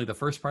strongly the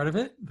first part of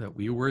it, that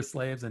we were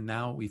slaves and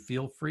now we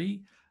feel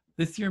free,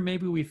 this year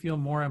maybe we feel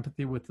more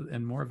empathy with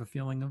and more of a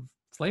feeling of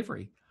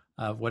slavery,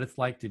 of what it's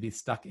like to be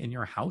stuck in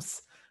your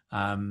house,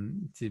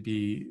 to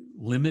be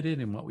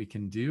limited in what we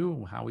can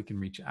do, how we can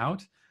reach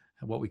out,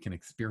 what we can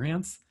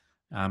experience.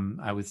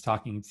 I was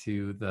talking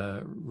to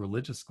the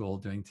religious school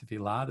doing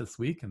tefillah this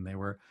week, and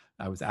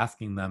I was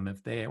asking them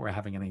if they were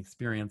having any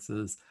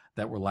experiences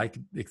that were like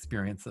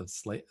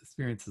experiences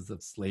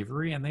of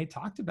slavery, and they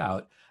talked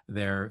about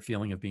their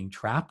feeling of being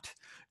trapped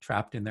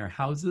in their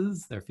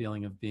houses, their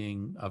feeling of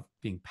being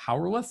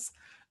powerless.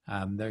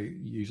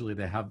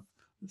 They have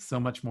so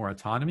much more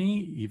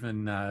autonomy.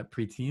 Even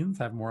preteens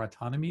have more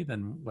autonomy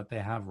than what they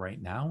have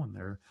right now, and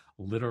they're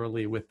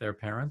literally with their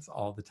parents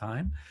all the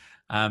time.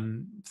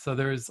 So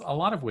there's a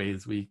lot of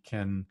ways we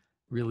can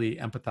really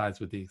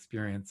empathize with the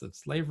experience of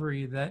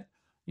slavery. That,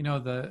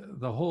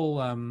 the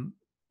whole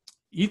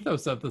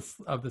ethos of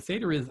the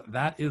Seder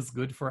is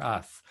good for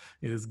us.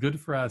 It is good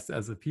for us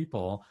as a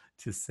people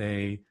to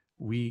say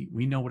we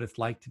know what it's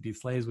like to be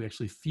slaves. We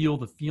actually feel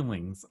the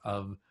feelings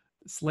of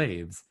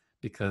slaves,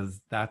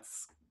 because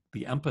that's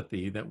the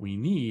empathy that we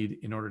need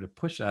in order to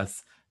push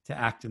us to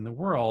act in the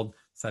world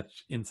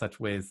in such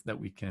ways that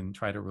we can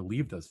try to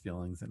relieve those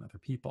feelings in other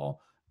people,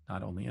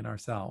 not only in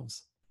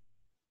ourselves.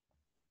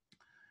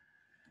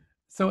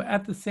 So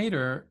at the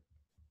Seder,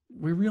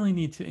 we really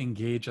need to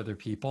engage other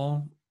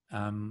people.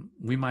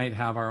 We might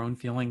have our own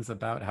feelings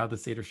about how the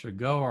Seder should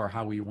go or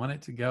how we want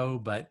it to go,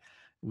 but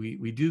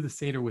we do the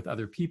Seder with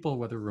other people,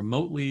 whether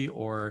remotely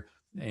or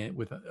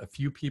with a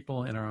few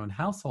people in our own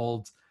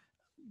households,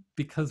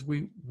 because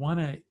we want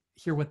to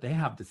hear what they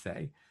have to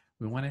say.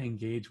 We want to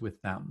engage with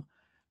them.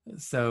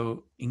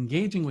 So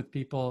engaging with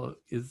people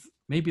is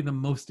maybe the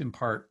most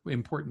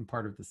important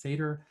part of the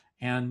Seder.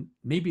 And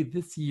maybe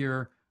this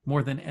year,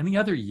 more than any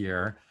other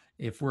year,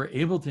 if we're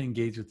able to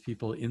engage with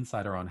people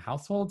inside our own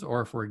households,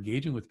 or if we're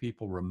engaging with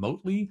people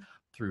remotely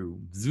through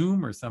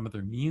Zoom or some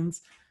other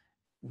means,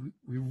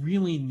 we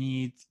really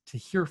need to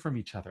hear from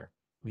each other.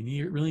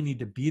 We really need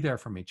to be there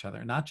from each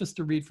other, not just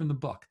to read from the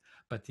book,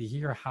 but to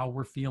hear how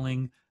we're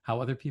feeling, how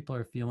other people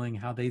are feeling,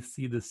 how they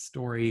see this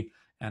story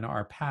and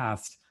our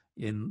past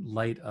in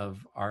light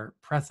of our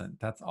present.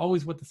 That's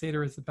always what the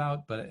Seder is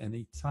about, but at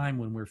a time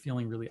when we're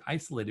feeling really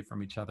isolated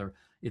from each other,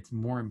 it's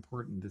more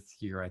important this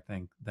year, I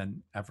think,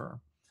 than ever.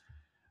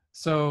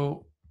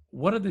 So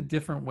what are the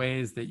different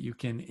ways that you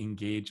can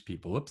engage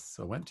people? Oops,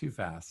 so I went too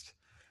fast.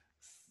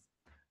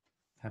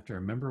 I have to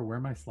remember where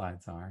my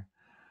slides are.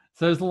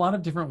 So there's a lot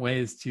of different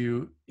ways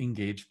to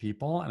engage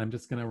people, and I'm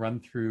just going to run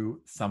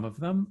through some of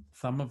them.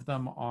 Some of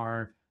them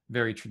are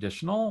very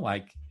traditional,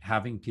 like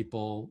having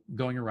people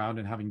going around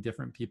and having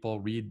different people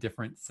read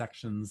different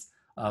sections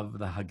of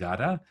the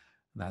Haggadah.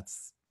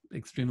 That's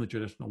extremely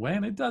traditional way,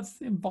 and it does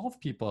involve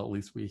people. At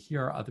least we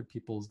hear other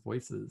people's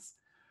voices.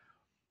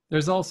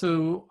 There's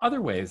also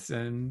other ways,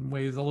 and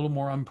ways a little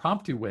more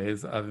impromptu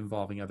ways of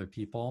involving other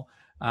people.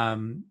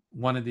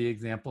 One of the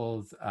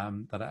examples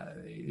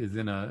is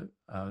in a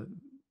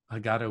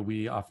Haggadah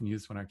we often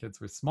used when our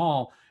kids were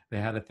small. They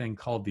had a thing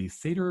called the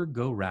Seder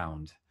Go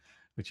Round,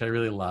 which I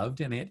really loved,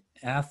 and it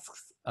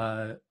asks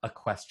a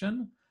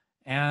question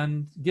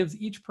and gives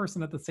each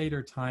person at the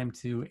Seder time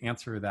to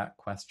answer that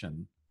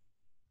question.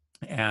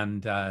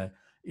 And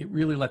it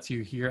really lets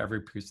you hear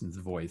every person's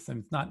voice.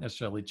 And it's not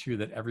necessarily true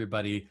that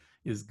everybody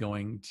is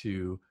going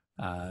to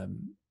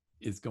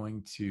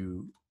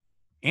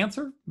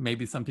answer.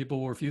 Maybe some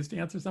people will refuse to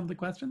answer some of the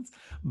questions,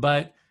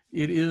 but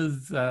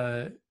it's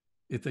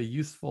a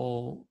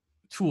useful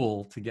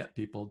tool to get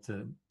people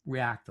to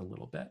react a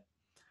little bit.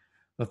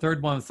 The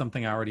third one is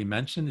something I already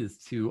mentioned, is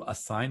to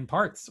assign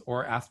parts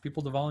or ask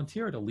people to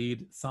volunteer to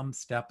lead some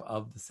step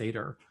of the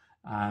Seder,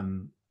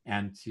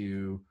 and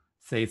to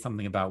say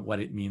something about what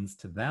it means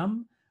to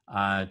them,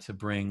 to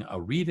bring a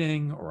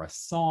reading or a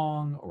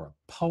song or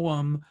a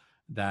poem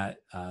that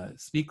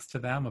speaks to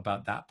them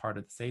about that part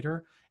of the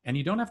Seder. And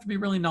you don't have to be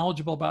really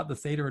knowledgeable about the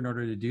Seder in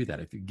order to do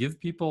that. If you give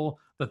people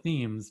the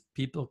themes,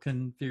 people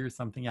can figure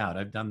something out.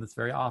 I've done this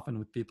very often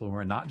with people who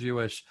are not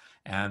Jewish,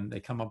 and they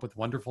come up with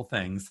wonderful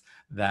things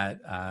that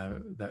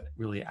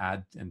really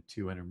add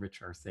to and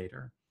enrich our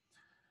Seder.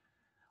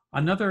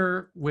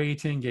 Another way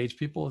to engage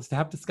people is to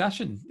have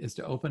discussion, is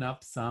to open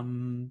up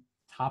some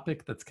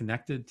topic that's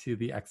connected to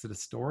the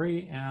Exodus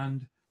story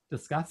and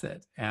discuss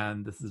it.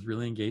 And this is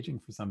really engaging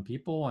for some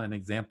people. And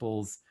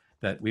examples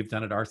that we've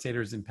done at our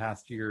Seders in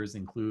past years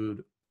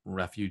include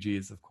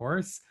refugees, of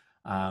course,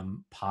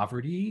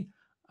 poverty,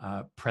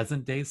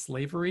 present-day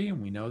slavery,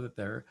 and we know that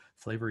their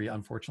slavery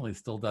unfortunately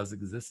still does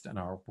exist in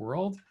our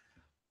world.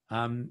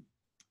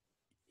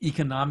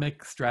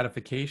 Economic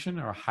stratification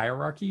or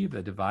hierarchy,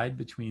 the divide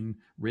between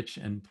rich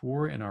and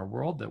poor in our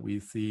world that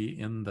we see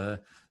in the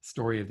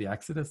story of the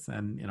Exodus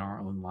and in our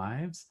own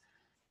lives.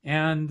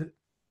 And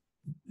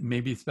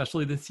maybe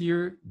especially this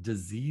year,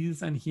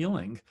 disease and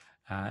healing.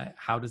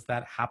 How does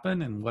that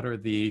happen? And what are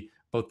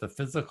both the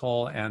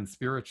physical and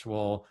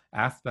spiritual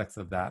aspects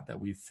of that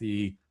we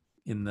see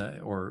in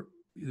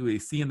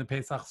the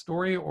Pesach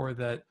story, or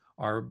that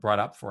are brought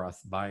up for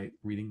us by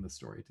reading the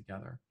story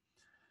together?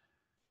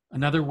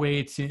 Another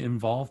way to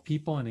involve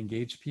people and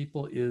engage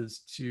people is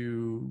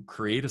to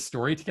create a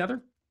story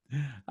together.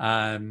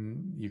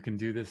 You can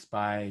do this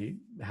by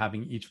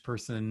having each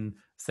person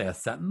say a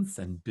sentence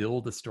and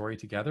build a story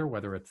together,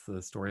 whether it's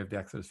the story of the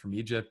Exodus from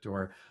Egypt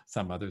or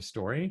some other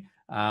story,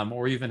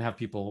 or even have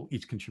people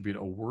each contribute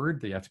a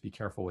word. You have to be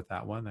careful with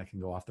that one. That can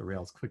go off the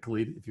rails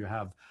quickly if you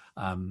have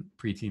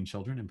preteen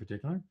children in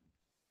particular.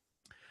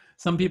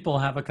 Some people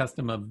have a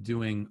custom of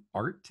doing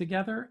art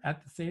together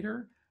at the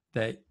Seder,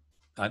 that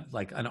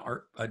like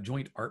a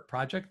joint art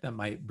project that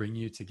might bring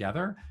you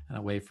together, and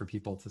a way for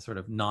people to sort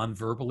of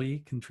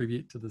non-verbally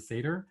contribute to the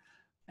Seder.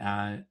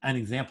 An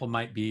example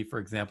might be, for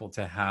example,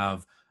 to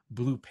have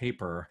blue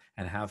paper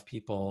and have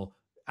people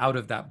out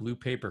of that blue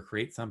paper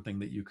create something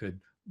that you could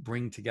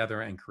bring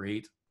together and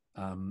create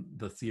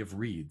the Sea of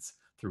Reeds,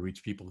 through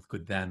which people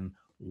could then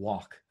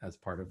walk as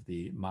part of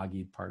the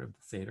Magid part of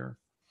the Seder.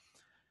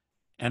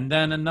 And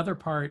then another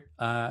part,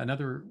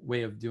 another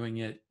way of doing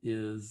it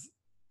is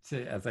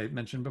to, as I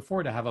mentioned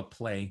before, to have a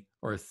play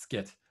or a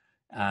skit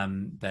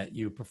that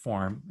you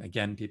perform.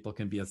 Again, people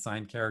can be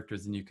assigned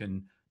characters and you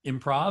can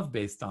improv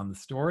based on the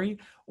story,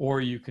 or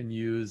you can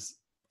use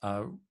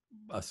a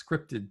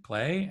scripted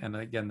play. And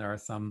again, there are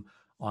some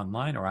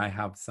online, or I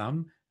have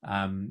some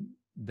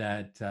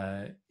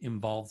that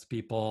involves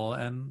people.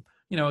 And,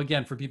 you know,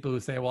 again, for people who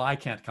say, well, I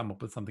can't come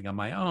up with something on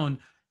my own,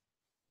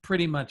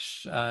 pretty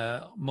much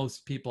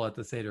most people at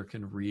the Seder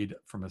can read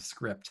from a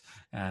script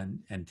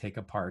and take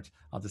a part.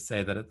 I'll just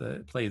say that at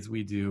the plays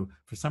we do,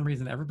 for some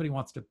reason, everybody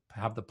wants to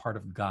have the part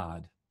of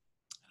God.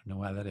 I don't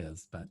know why that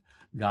is, but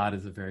God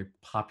is a very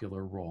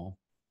popular role.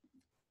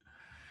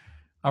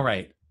 All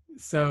right,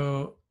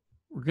 so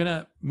we're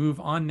gonna move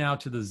on now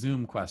to the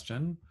Zoom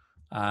question,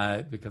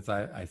 because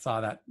I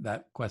saw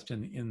that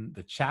question in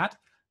the chat.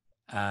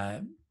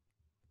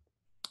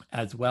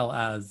 As well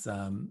as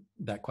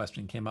that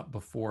question came up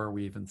before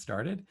we even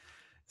started.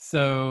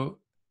 So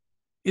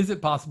is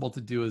it possible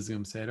to do a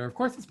Zoom Seder? Of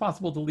course, it's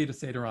possible to lead a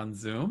Seder on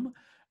Zoom.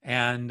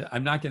 And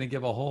I'm not going to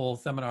give a whole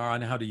seminar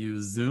on how to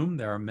use Zoom.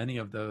 There are many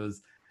of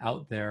those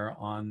out there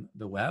on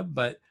the web,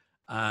 but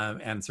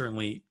and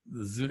certainly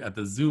at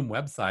the Zoom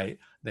website,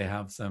 they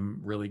have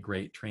some really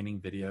great training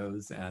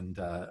videos and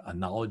a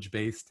knowledge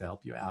base to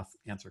help you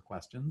answer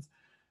questions.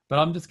 But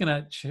I'm just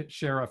going to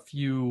share a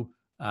few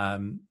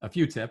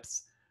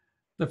tips.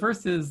 The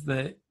first is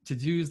that to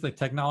use the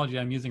technology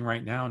I'm using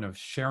right now of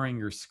sharing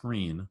your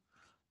screen.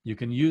 You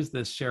can use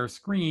this share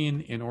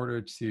screen in order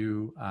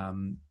to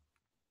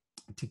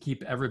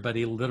keep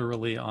everybody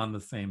literally on the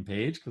same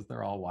page, because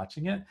they're all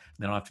watching it.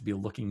 They don't have to be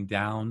looking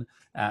down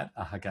at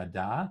a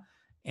haggadah.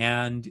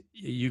 And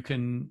you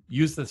can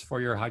use this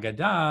for your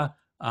haggadah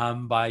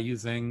by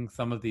using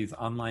some of these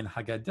online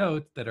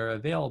haggadot that are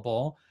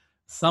available.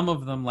 Some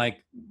of them,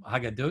 like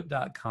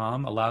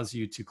haggadot.com, allows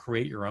you to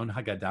create your own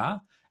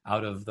haggadah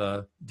out of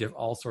the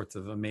all sorts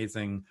of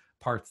amazing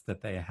parts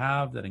that they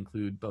have, that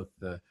include both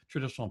the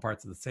traditional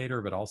parts of the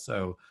Seder, but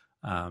also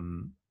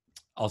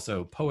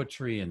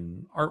poetry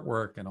and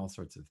artwork and all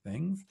sorts of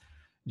things.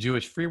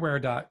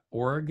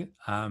 JewishFreeware.org,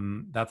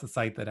 that's a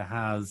site that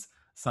has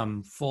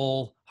some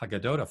full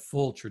haggadot, a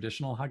full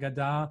traditional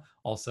haggadah,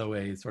 also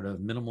a sort of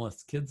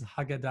minimalist kids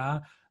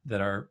haggadah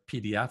that are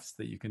PDFs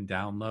that you can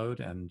download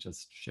and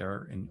just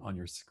share on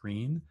your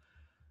screen.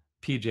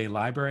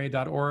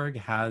 PJLibrary.org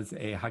has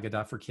a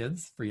haggadah for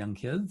kids, for young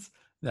kids,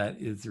 that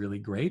is really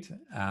great.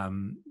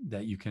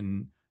 That you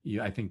can,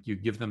 I think you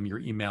give them your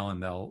email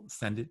and they'll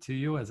send it to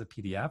you as a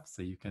PDF,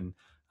 so you can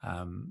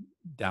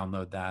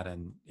download that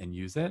and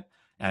use it.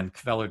 And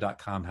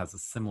Kveller.com has a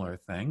similar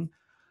thing.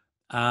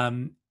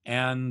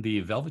 And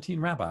the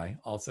Velveteen Rabbi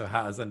also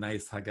has a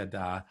nice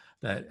haggadah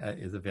that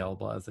is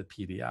available as a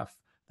PDF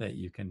that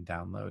you can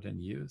download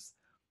and use.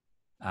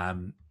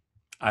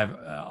 I've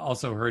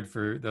also heard,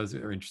 for those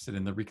who are interested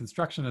in the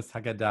Reconstructionist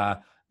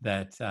Haggadah,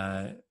 that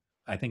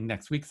I think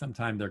next week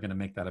sometime they're going to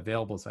make that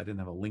available. So I didn't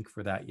have a link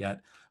for that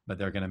yet, but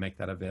they're going to make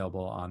that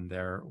available on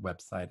their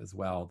website as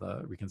well,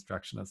 the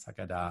Reconstructionist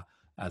Haggadah,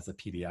 as a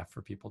PDF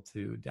for people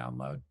to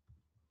download.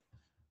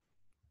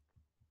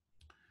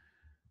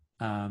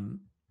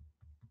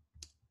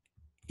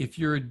 If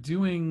you're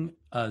doing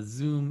a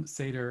Zoom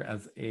Seder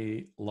as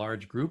a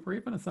large group, or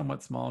even a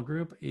somewhat small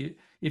group,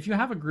 if you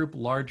have a group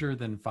larger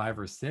than 5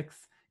 or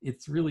 6,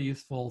 it's really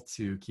useful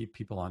to keep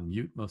people on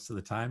mute most of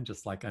the time,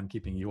 just like I'm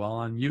keeping you all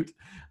on mute,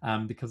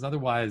 because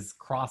otherwise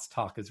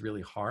crosstalk is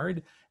really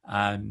hard.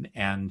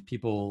 And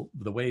people,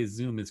 the way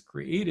Zoom is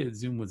created,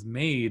 Zoom was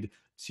made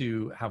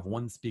to have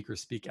one speaker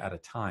speak at a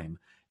time.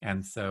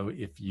 And so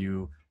if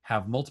you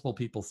have multiple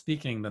people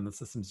speaking, then the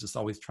system's just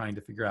always trying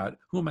to figure out,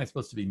 who am I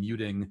supposed to be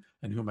muting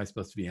and who am I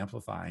supposed to be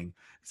amplifying,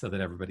 so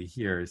that everybody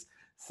hears.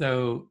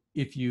 So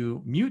if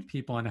you mute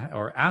people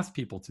or ask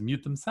people to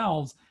mute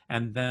themselves,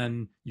 and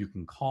then you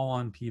can call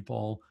on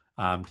people,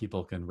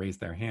 people can raise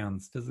their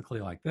hands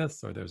physically like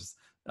this, or there's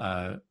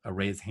a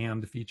raise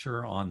hand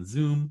feature on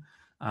Zoom.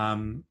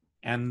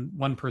 And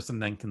one person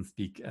then can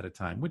speak at a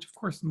time, which of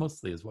course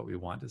mostly is what we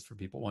want, is for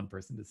one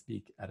person to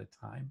speak at a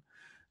time.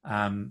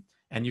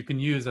 And you can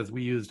use, as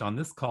we used on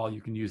this call,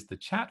 you can use the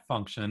chat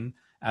function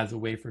as a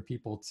way for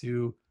people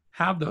to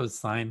have those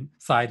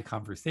side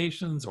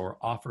conversations or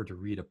offer to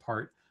read a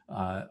part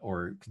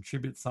or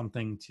contribute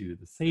something to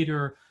the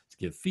seder, to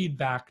give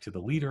feedback to the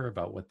leader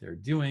about what they're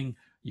doing.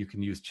 You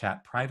can use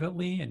chat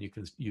privately, and you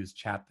can use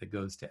chat that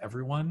goes to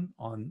everyone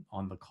on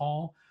the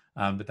call,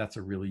 but that's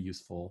a really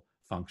useful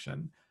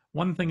function.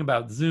 One thing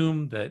about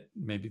Zoom that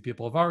maybe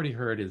people have already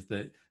heard is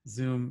that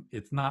Zoom,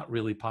 it's not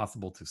really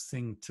possible to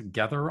sing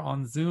together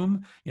on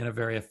Zoom in a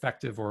very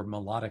effective or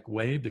melodic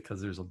way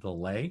because there's a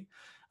delay.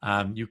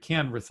 You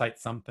can recite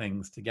some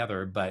things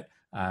together, but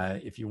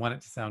if you want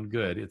it to sound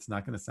good, it's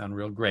not going to sound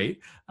real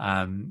great.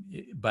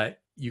 But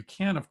you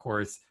can, of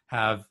course,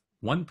 have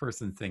one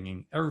person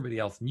singing, everybody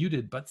else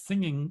muted, but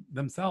singing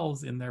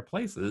themselves in their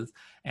places.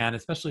 And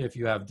especially if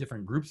you have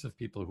different groups of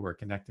people who are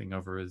connecting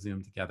over a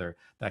Zoom together,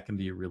 that can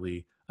be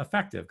really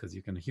effective because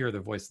you can hear the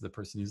voice of the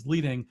person who's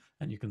leading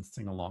and you can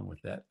sing along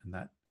with it. And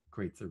that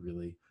creates a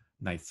really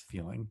nice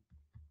feeling.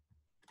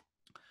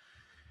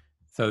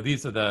 So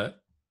these are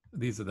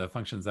the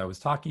functions I was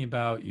talking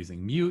about: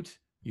 using mute,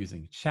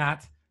 using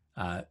chat,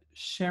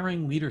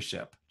 sharing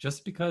leadership.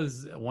 Just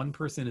because one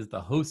person is the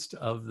host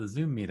of the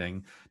Zoom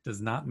meeting does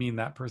not mean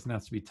that person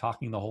has to be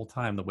talking the whole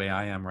time the way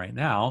I am right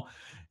now.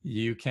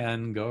 You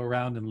can go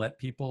around and let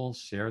people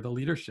share the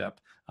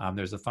leadership.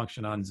 There's a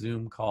function on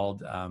Zoom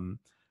called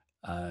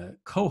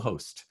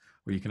co-host,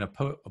 where you can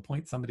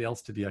appoint somebody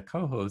else to be a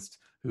co-host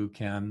who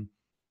can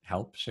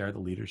help share the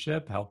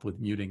leadership, help with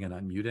muting and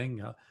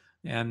unmuting,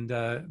 and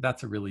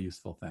that's a really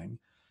useful thing.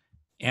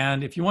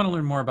 And if you want to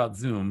learn more about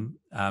Zoom,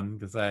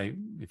 because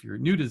if you're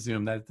new to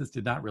Zoom, this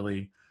did not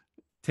really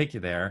take you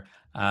there,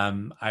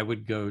 I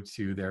would go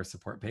to their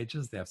support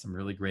pages. They have some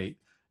really great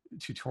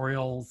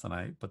tutorials, and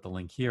I put the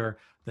link here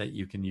that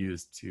you can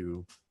use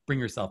to bring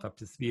yourself up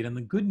to speed. And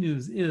the good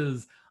news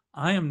is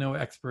I am no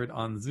expert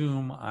on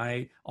Zoom.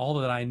 All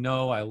that I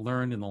know, I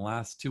learned in the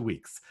last 2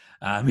 weeks.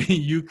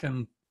 You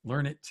can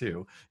learn it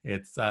too.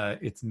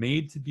 It's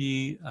made to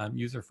be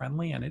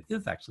user-friendly, and it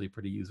is actually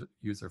pretty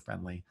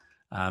user-friendly.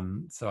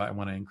 So I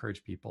want to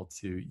encourage people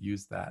to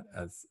use that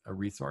as a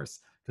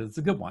resource because it's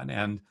a good one.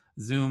 And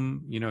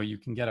Zoom, you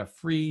can get a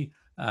free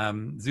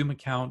Zoom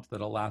account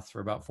that'll last for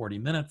about 40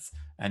 minutes.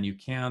 And you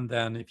can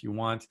then, if you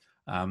want,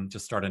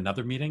 just start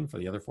another meeting for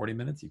the other 40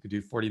 minutes. You could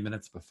do 40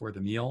 minutes before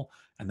the meal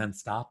and then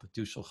stop,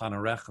 do Shulchan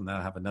Aruch, and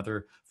then have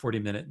another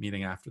 40-minute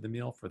meeting after the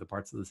meal for the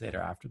parts of the Seder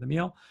after the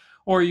meal.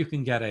 Or you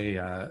can get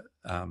a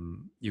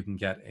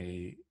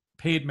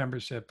paid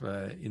membership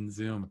in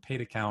Zoom, a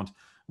paid account,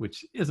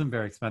 which isn't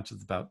very expensive.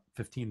 It's about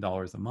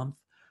 $15 a month.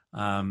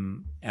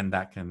 And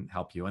that can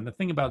help you. And the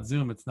thing about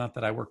Zoom, it's not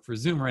that I work for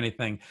Zoom or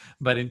anything,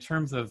 but in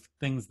terms of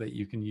things that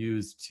you can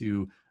use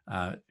to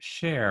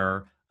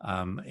share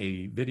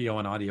a video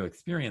and audio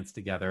experience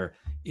together,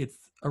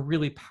 it's a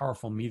really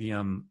powerful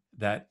medium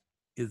that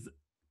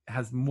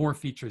has more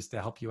features to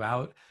help you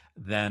out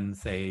than,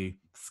 say,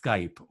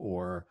 Skype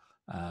or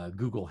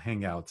Google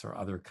Hangouts or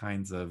other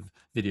kinds of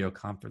video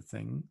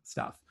conferencing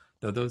stuff.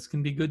 Though those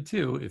can be good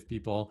too if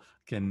people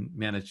can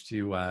manage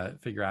to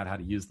figure out how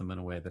to use them in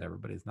a way that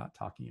everybody's not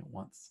talking at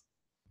once.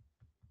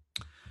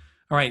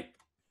 All right,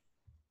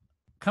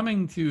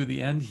 coming to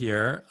the end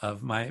here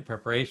of my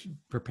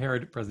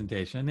prepared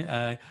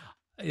presentation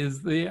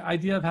is the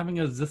idea of having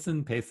a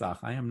Zissen Pesach.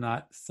 I'm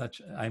not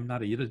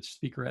a Yiddish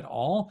speaker at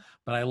all,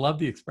 but I love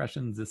the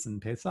expression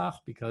Zissen Pesach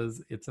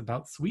because it's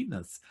about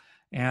sweetness.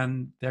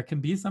 And there can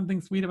be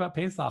something sweet about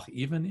Pesach,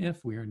 even if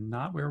we're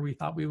not where we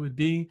thought we would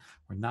be,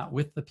 we're not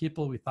with the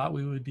people we thought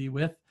we would be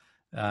with.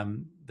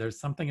 There's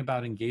something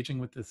about engaging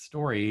with this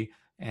story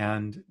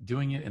and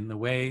doing it in the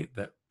way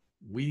that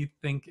we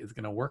think is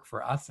going to work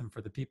for us and for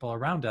the people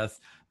around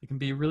us. It can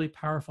be really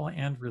powerful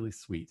and really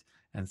sweet.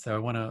 And so I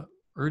want to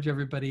urge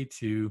everybody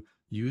to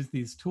use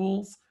these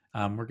tools.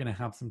 We're going to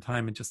have some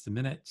time in just a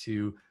minute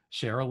to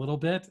share a little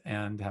bit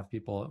and have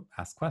people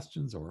ask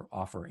questions or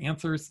offer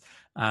answers.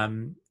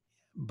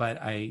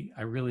 But I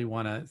really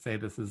want to say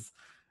there's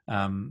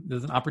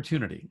an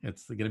opportunity.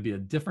 It's going to be a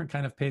different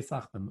kind of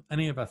Pesach than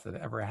any of us have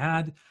ever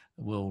had.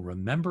 We'll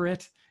remember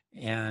it,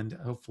 and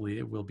hopefully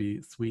it will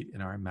be sweet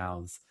in our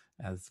mouths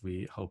as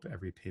we hope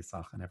every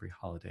Pesach and every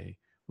holiday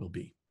will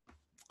be.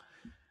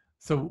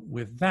 So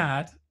with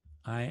that,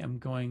 I am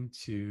going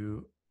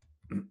to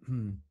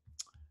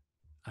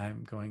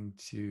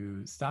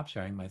stop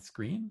sharing my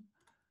screen,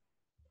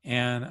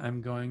 and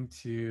I'm going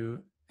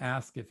to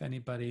ask if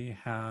anybody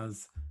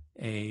has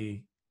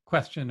a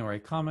question or a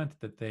comment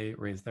that they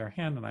raise their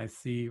hand. And I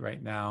see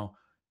right now,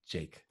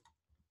 Jake.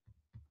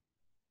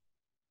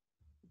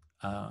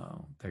 There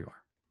you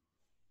are.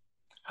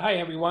 Hi,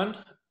 everyone.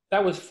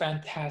 That was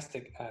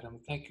fantastic, Adam.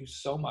 Thank you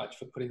so much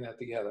for putting that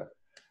together.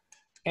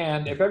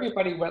 And if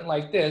everybody went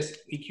like this,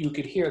 you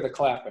could hear the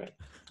clapping.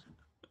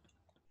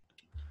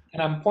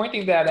 And I'm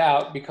pointing that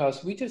out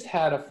because we just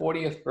had a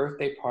 40th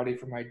birthday party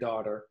for my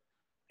daughter.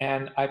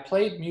 And I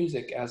played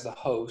music as a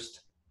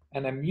host,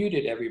 and I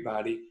muted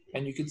everybody.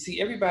 And you could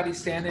see everybody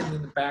standing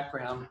in the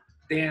background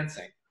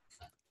dancing.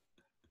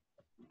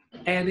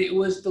 And it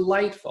was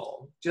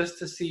delightful just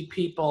to see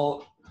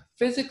people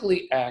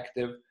physically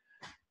active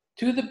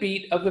to the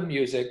beat of the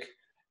music,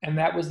 and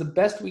that was the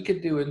best we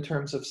could do in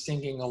terms of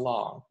singing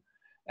along.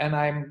 And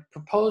I'm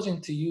proposing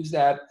to use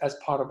that as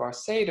part of our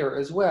seder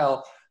as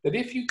well, that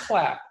if you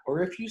clap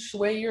or if you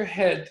sway your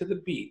head to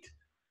the beat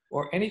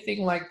or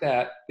anything like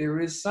that, there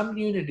is some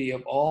unity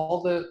of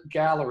all the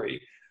gallery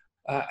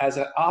as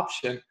an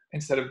option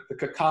instead of the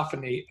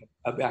cacophony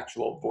of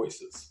actual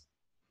voices.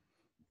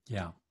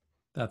 Yeah,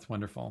 that's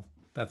wonderful.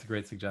 That's a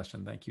great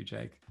suggestion. Thank you,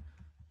 Jake.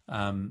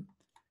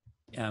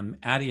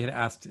 Addie had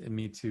asked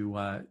me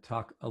to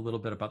talk a little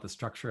bit about the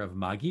structure of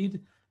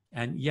Magid.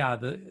 And yeah,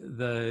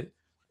 the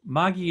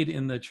Magid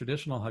in the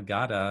traditional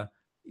haggadah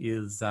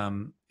is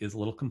a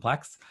little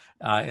complex.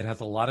 It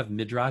has a lot of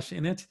midrash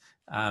in it.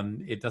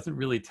 It doesn't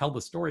really tell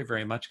the story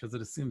very much because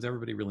it assumes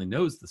everybody really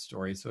knows the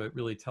story. So it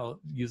really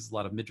uses a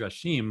lot of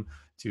midrashim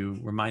to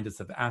remind us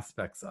of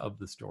aspects of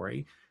the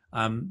story.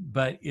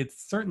 But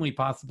it's certainly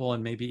possible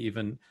and maybe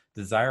even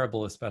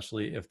desirable,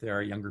 especially if there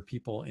are younger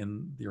people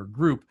in your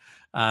group,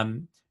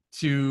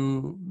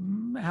 to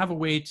have a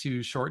way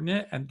to shorten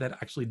it and that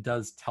actually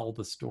does tell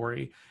the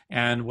story.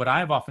 And what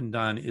I've often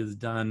done is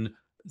done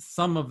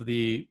some of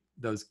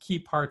those key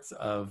parts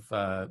of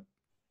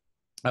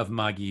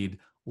Magid,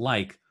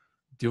 like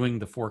doing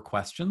the 4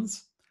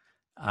 questions,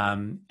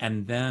 and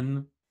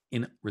then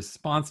in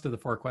response to the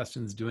 4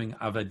 questions, doing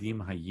Avadim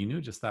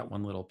Hayinu, just that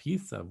one little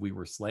piece of we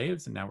were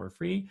slaves and now we're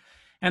free,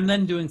 and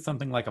then doing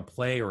something like a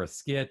play or a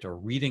skit or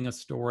reading a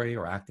story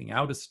or acting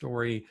out a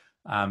story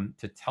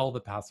to tell the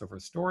Passover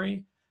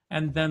story,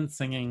 and then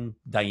singing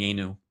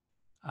Dayenu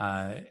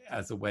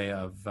as a way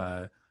of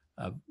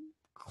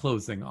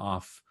closing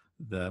off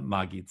the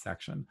Magid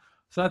section.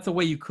 So that's a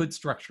way you could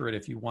structure it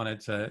if you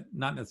wanted to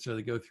not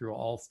necessarily go through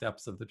all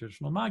steps of the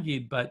traditional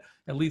Magid, but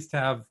at least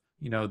have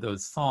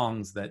those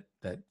songs that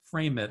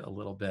frame it a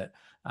little bit,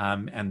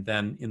 and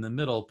then in the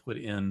middle put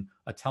in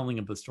a telling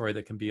of the story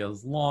that can be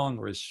as long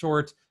or as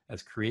short,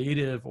 as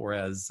creative or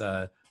as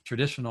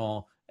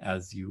traditional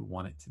as you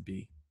want it to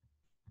be.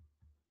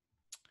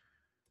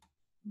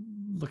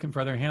 Looking for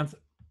other hands.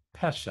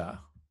 Pesha.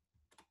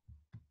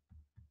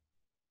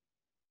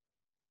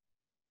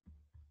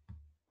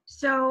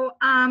 So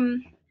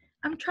I'm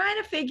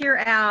trying to figure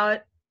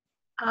out,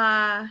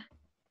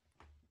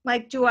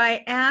 do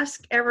I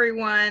ask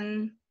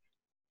everyone,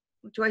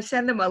 do I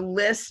send them a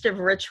list of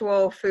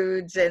ritual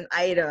foods and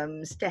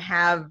items to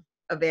have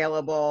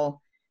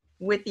available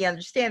with the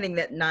understanding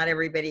that not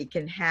everybody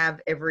can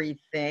have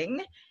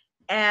everything?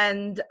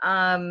 And,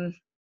 and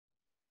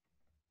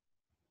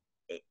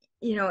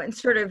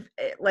sort of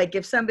like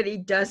if somebody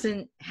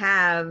doesn't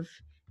have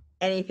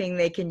anything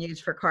they can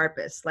use for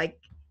karpas,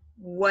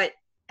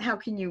 how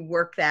can you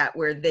work that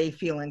where they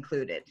feel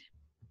included?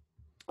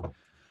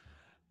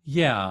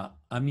 Yeah,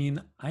 I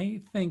mean,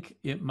 I think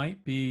it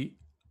might be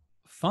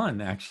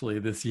fun actually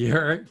this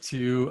year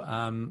to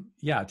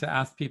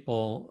ask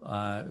people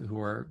who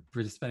are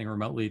participating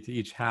remotely to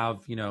each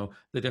have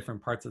the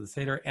different parts of the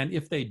seder, and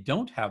if they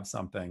don't have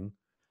something,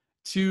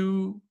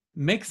 to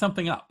make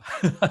something up.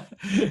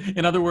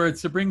 In other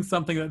words, to bring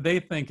something that they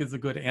think is a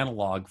good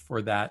analog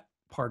for that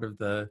part of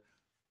the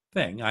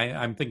thing.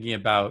 I'm thinking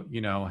about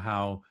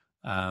how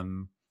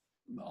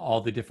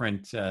all the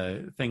different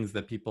things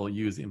that people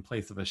use in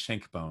place of a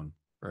shank bone,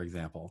 for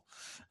example.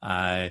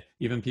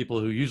 Even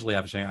people who usually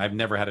have a shank, I've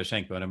never had a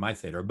shank bone in my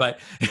seder, but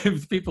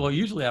if people who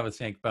usually have a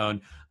shank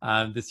bone,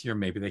 this year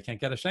maybe they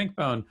can't get a shank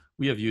bone.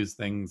 We have used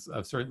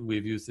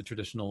we've used the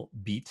traditional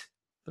beet,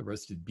 the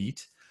roasted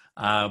beet,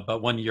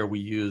 but one year we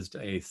used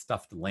a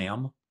stuffed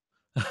lamb,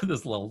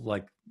 this little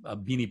like a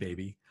Beanie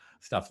Baby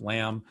stuffed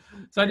lamb.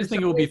 So I just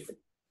think it will be...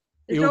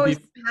 There's always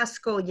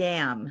Paschal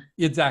yam.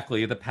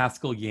 Exactly, the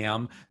Paschal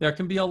yam. There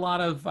can be a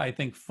lot of, I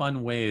think,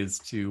 fun ways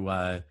to,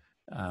 I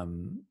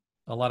think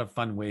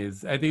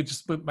it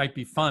just might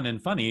be fun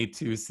and funny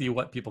to see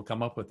what people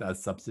come up with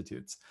as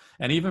substitutes.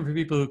 And even for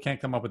people who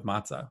can't come up with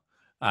matzah,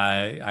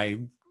 I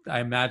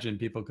imagine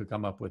people could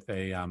come up with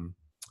a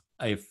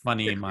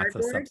funny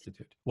matzah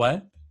substitute.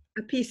 What?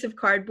 A piece of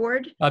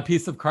cardboard? A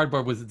piece of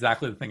cardboard was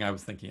exactly the thing I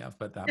was thinking of,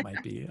 but that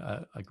might be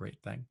a great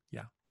thing.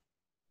 Yeah.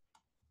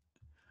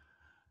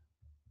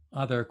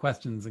 Other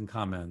questions and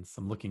comments?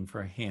 I'm looking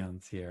for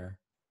hands here.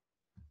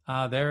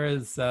 There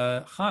is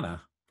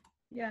Hannah.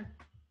 Yeah.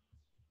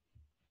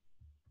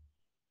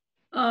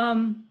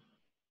 I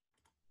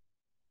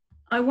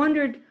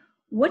wondered,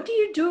 what do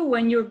you do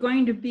when you're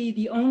going to be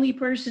the only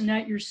person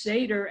at your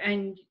seder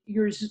and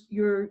your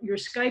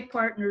Skype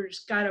partner's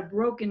got a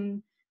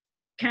broken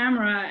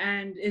camera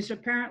and is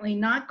apparently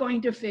not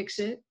going to fix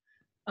it?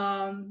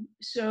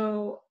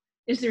 So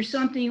is there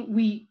something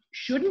we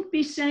shouldn't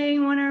be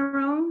saying on our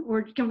own,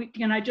 or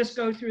can I just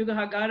go through the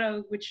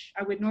haggadah, which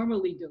I would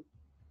normally do?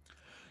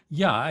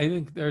 Yeah, I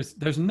think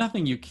there's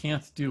nothing you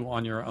can't do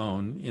on your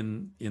own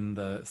in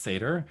the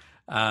seder.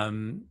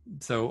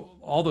 So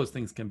all those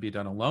things can be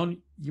done alone.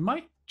 You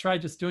might try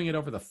just doing it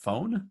over the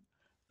phone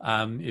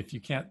if you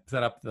can't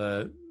set up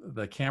the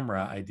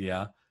camera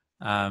idea.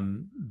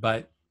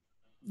 But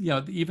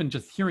even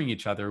just hearing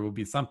each other will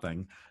be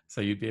something.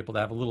 So you'd be able to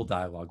have a little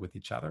dialogue with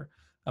each other.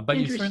 But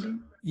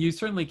Interesting. you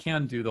certainly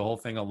can do the whole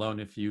thing alone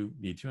if you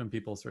need to, and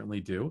people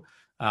certainly do.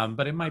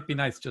 But it might be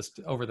nice just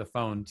over the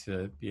phone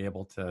to be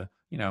able to,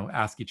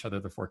 ask each other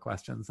the 4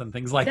 questions and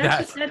things like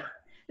that.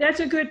 That's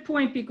a good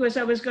point, because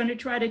I was going to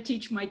try to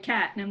teach my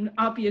cat, and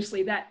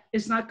obviously that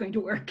is not going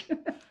to work.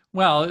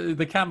 Well,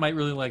 the cat might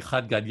really like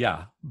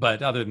haggadah,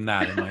 but other than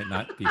that, it might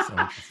not be so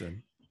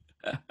interested.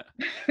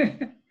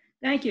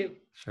 Thank you.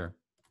 Sure.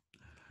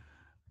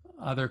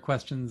 Other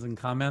questions and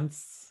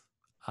comments?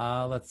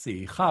 Let's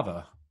see.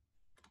 Chava.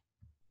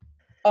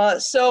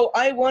 So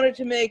I wanted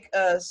to make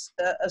a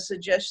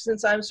suggestion,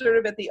 since I'm sort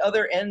of at the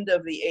other end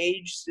of the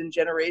age and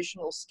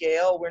generational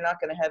scale. We're not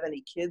going to have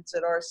any kids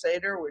at our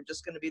Seder. We're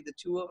just going to be the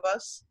 2 of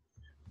us.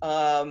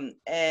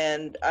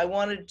 And I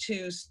wanted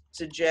to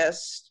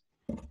suggest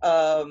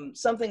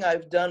something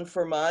I've done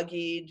for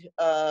Magid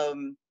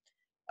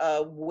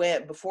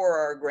before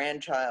our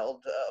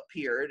grandchild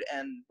appeared,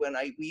 and when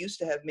we used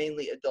to have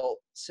mainly adult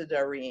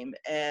Sedarim.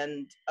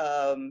 And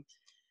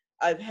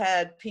I've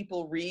had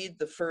people read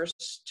the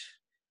first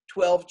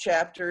 12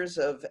 chapters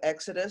of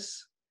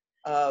Exodus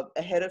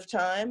ahead of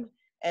time,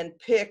 and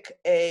pick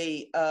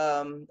a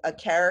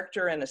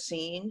character and a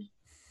scene,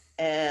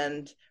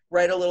 and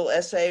write a little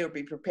essay or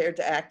be prepared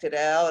to act it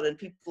out. And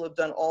people have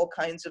done all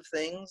kinds of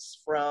things,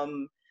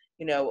 from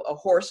a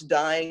horse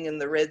dying in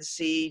the Red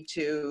Sea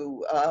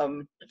to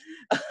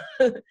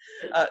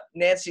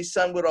Nancy's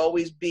son would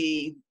always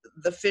be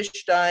the fish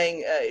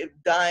dying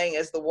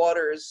as the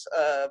waters,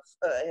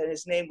 and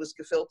his name was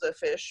gefilte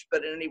fish.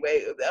 But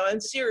anyway,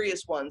 and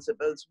serious ones.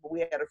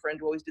 We had a friend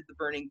who always did the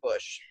burning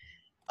bush.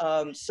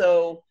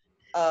 So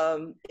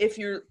if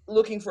you're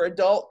looking for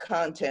adult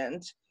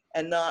content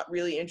and not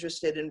really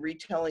interested in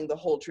retelling the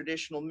whole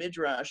traditional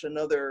midrash,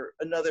 another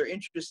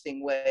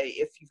interesting way,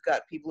 if you've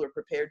got people who are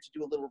prepared to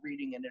do a little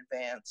reading in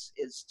advance,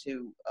 is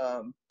to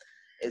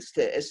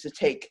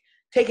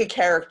take a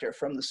character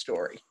from the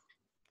story.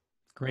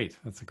 Great,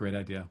 that's a great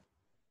idea.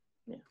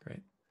 Yeah.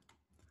 Great,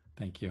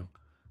 thank you.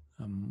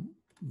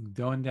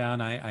 Going down,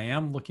 I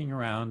am looking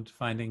around,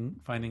 finding.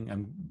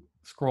 I'm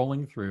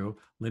scrolling through.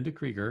 Linda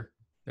Krieger,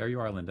 there you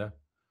are, Linda.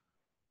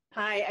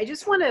 Hi, I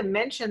just want to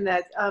mention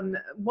that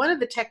one of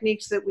the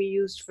techniques that we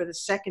used for the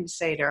second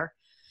Seder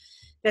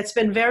that's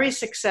been very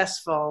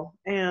successful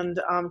and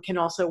can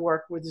also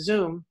work with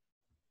Zoom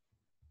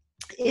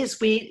is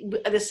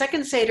the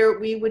second Seder,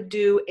 we would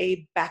do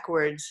a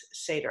backwards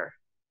Seder.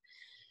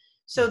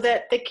 So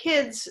that the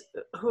kids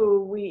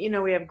who we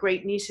have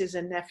great nieces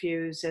and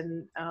nephews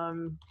and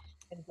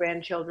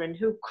grandchildren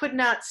who could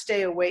not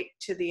stay awake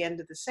to the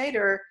end of the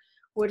Seder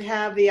would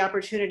have the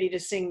opportunity to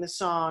sing the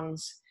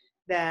songs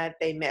that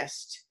they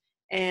missed.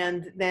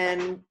 And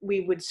then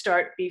we would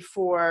start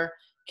before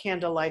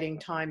candle lighting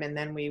time, and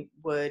then we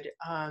would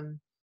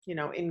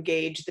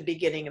engage the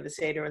beginning of the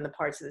Seder and the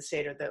parts of the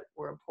Seder that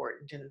were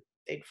important, and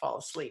they'd fall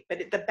asleep.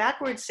 But the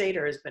backwards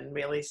Seder has been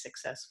really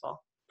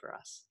successful for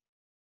us.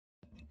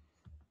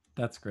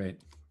 That's great.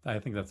 I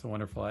think that's a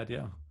wonderful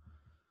idea.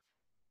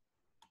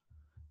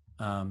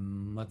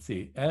 Let's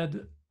see,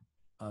 Ed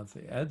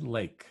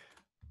Lake.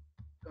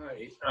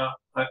 Hi,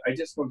 I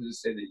just wanted to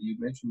say that you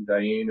mentioned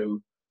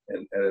Dayenu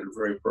and at a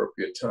very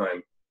appropriate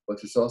time, but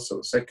there's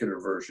also a secular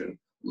version,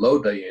 Lo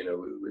Dayenu,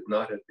 would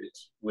not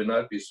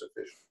be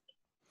sufficient.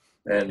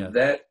 And Yeah.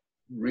 That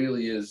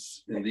really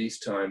is, in these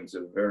times,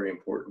 a very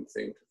important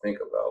thing to think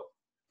about,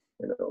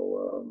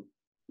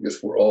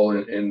 because we're all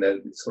in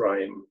that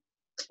Mitzrayim,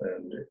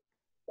 and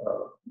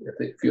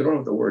if you don't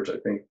have the words, I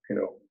think,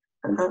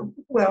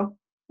 Well,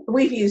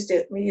 we've used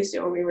it. We used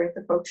it when we were at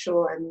the folk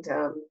shul, and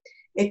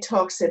it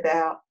talks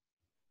about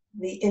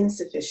the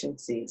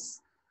insufficiencies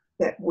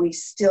that we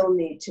still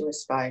need to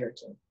aspire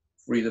to.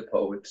 Free the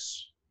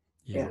poets.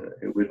 Yeah.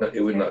 It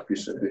would not be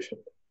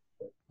sufficient.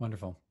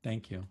 Wonderful.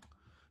 Thank you.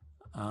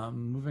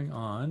 Moving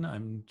on,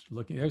 I'm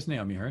looking. There's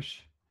Naomi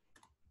Hirsch.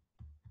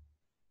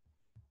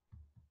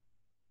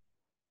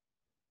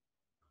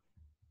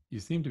 You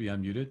seem to be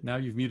unmuted. Now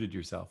you've muted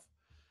yourself.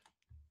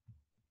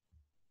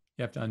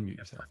 You have to unmute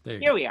yourself. There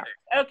you Here go. we are.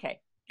 Okay.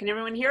 Can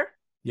everyone hear?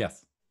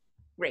 Yes.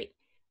 Great.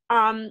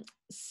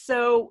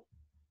 So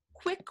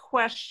quick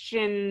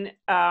question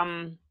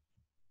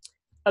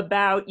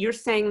about, you're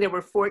saying there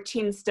were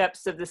 14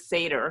 steps of the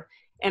Seder,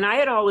 and I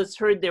had always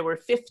heard there were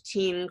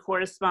 15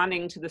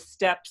 corresponding to the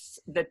steps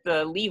that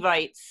the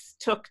Levites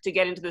took to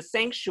get into the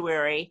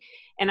sanctuary.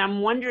 And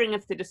I'm wondering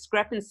if the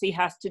discrepancy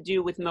has to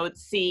do with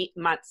motzi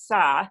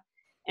matzah.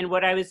 And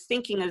what I was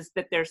thinking is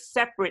that they're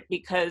separate,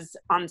 because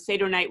on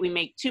Seder night we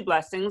make 2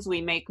 blessings.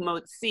 We make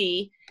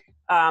motzi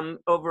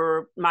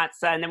over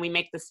matzah, and then we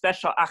make the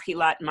special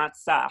achilat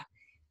matzah.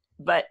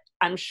 But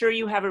I'm sure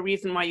you have a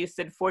reason why you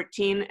said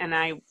 14, and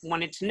I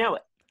wanted to know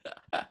it.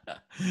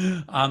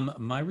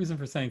 My reason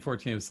for saying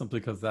 14 is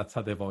simply because that's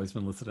how they've always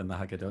been listed in the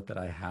haggadot that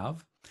I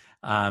have.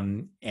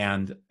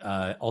 And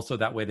also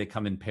that way they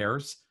come in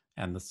pairs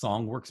and the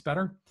song works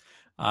better.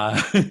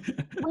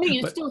 Well,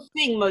 you but still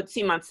sing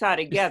Motzi Matzah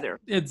together.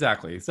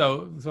 exactly.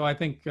 So I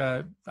think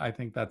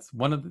that's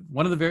one of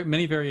the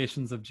many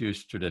variations of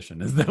Jewish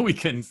tradition is that we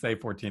can say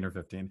 14 or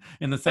 15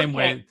 in the same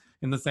way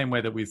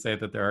that we say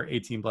that there are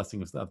 18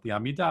 blessings of the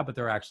Amidah, but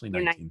there are actually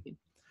 19.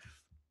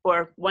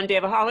 Or one day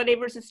of a holiday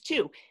versus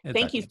 2. Exactly.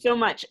 Thank you so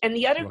much. And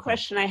the other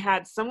question I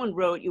had, someone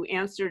wrote, you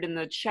answered in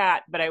the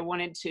chat, but I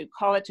wanted to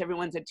call it to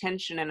everyone's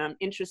attention, and I'm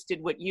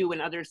interested what you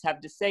and others have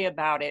to say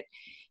about it.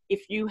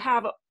 If you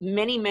have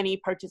many, many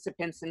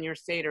participants in your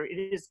Seder, it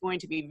is going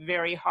to be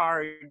very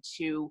hard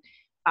to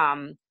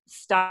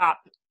stop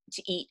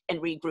to eat and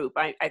regroup.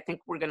 I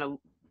think we're going to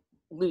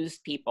lose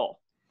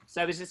people.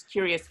 So I was just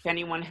curious if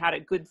anyone had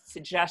a good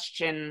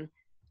suggestion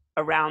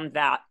around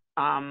that.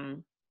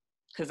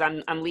 Because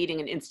I'm leading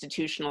an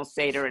institutional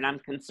Seder and I'm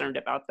concerned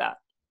about that.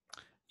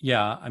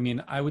 Yeah, I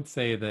mean, I would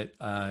say that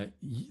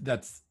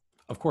that's,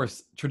 of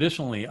course,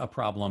 traditionally a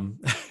problem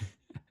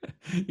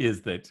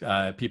is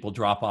that people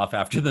drop off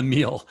after the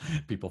meal,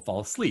 people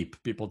fall asleep,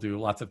 people do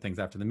lots of things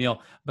after the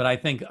meal. But I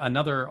think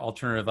another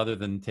alternative other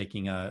than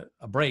taking a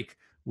break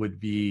would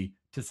be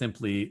to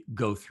simply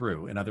go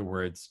through. In other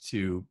words,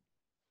 to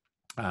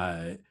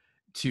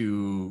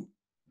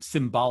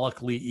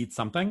symbolically eat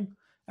something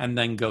and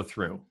then go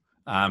through.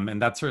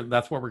 And that's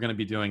what we're going to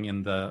be doing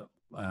in the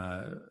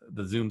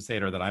Zoom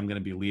Seder that I'm going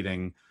to be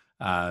leading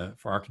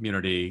for our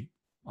community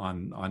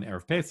on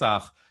Erev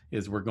Pesach.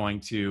 Is we're going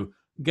to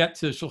get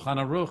to Shulchan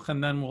Aruch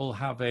and then we'll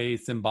have a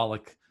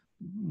symbolic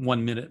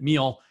 1-minute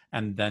meal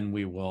and then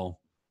we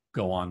will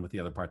go on with the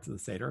other parts of the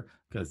Seder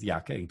because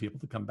getting people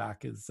to come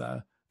back is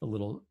a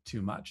little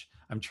too much.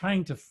 I'm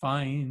trying to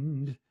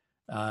find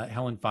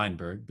Helen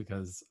Feinberg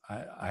because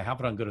I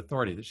have it on good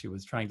authority that she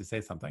was trying to say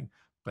something,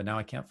 but now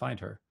I can't find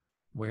her.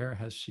 Where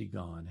has she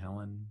gone?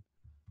 Helen.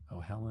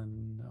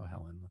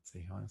 Let's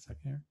see. Hold on a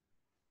second here.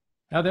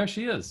 Oh, there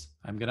she is.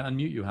 I'm going to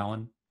unmute you,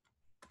 Helen.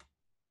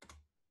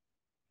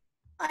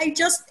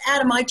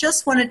 Adam, I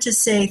just wanted to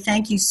say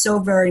thank you so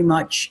very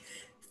much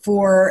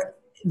for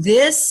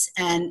this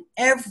and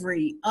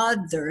every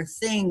other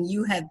thing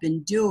you have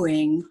been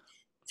doing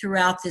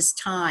throughout this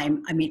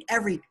time. I mean,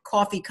 every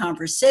coffee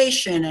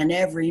conversation and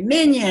every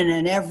minyan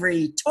and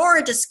every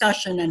Torah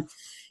discussion and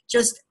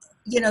just,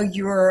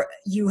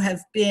 you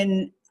have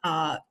been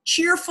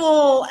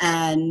cheerful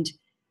and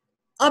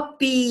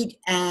upbeat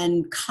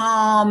and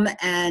calm,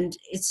 and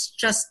it's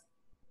just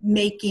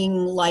making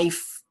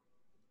life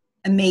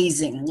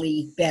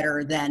amazingly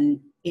better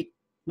than it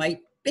might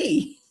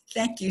be.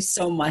 Thank you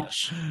so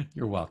much.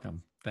 You're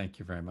welcome. Thank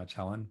you very much,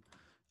 Helen.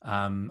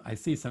 I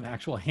see some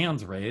actual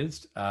hands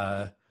raised.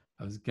 I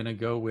was going to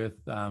go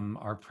with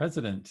our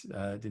president,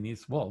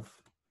 Denise Wolf.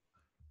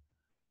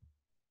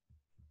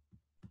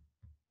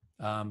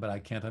 But I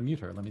can't unmute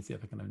her. Let me see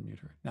if I can unmute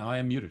her. Now I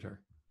unmuted her.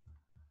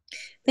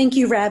 Thank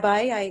you,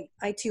 Rabbi.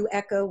 I too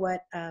echo what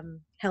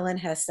Helen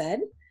has said.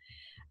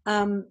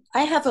 I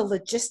have a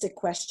logistic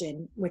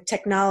question with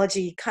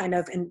technology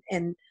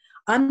and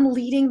I'm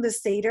leading the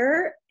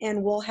Seder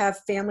and we'll have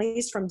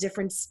families from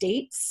different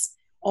states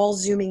all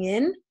zooming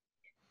in.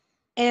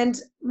 And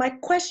my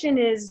question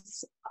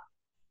is,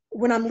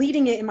 when I'm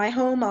leading it in my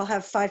home, I'll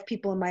have 5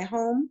 people in my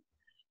home,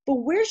 but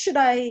where should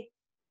I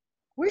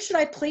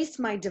place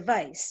my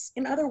device?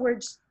 In other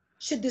words,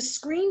 should the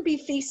screen be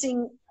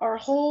facing our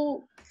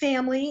whole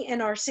family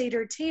and our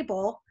Seder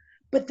table,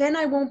 but then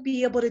I won't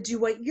be able to do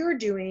what you're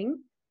doing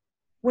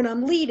when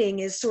I'm leading,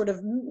 is sort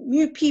of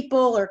mute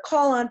people or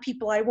call on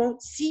people. I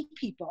won't see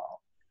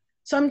people.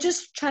 So I'm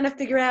just trying to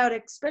figure out,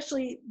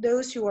 especially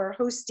those who are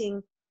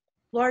hosting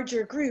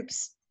larger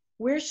groups,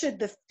 where should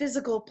the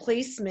physical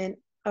placement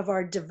of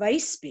our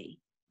device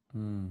be?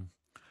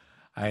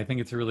 I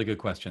think it's a really good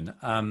question.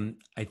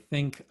 I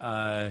think,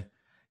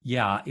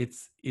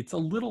 it's a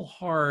little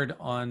hard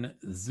on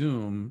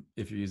Zoom,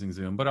 if you're using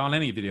Zoom, but on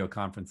any video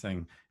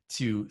conferencing,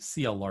 to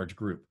see a large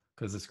group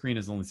because the screen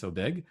is only so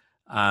big.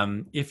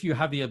 If you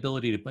have the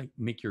ability to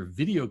make your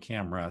video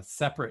camera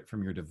separate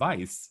from your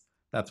device,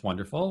 that's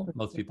wonderful.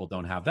 Most people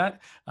don't have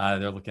that.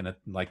 They're looking at,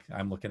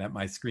 I'm looking at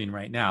my screen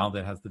right now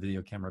that has the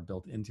video camera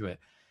built into it.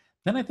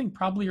 Then I think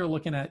probably you're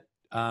looking at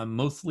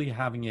mostly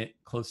having it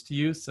close to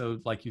you.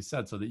 So like you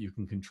said, so that you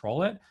can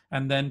control it,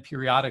 and then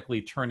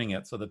periodically turning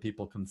it so that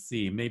people can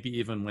see. Maybe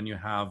even when you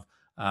have,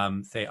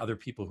 say, other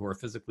people who are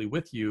physically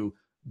with you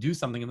do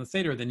something in the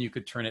Seder, then you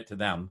could turn it to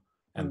them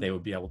and they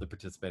would be able to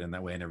participate in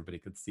that way and everybody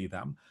could see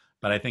them.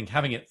 But I think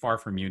having it far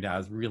from you now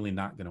is really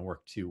not going to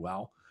work too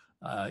well.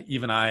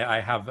 Even I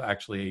have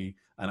actually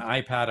an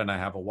iPad and I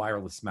have a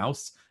wireless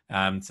mouse.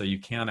 So you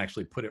can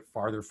actually put it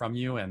farther from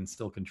you and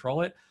still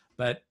control it.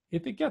 But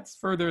if it gets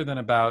further than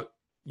about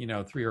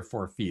 3 or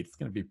 4 feet, it's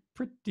going to be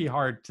pretty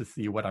hard to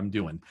see what I'm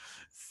doing.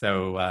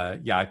 So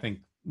I think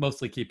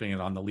mostly keeping it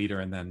on the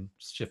leader and then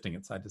shifting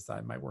it side to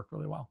side might work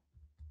really well.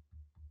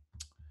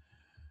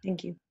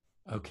 Thank you.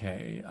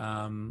 Okay,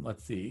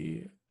 let's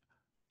see.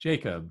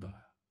 Jacob.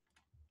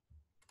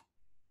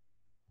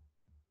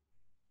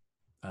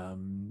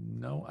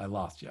 No, I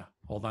lost you.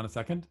 Hold on a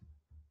second.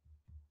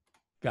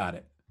 Got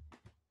it.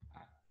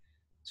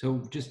 So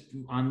just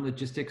on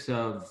logistics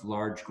of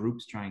large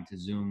groups trying to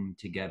Zoom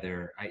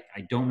together,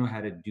 I don't know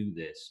how to do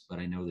this, but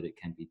I know that it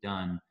can be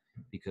done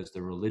because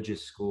the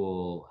religious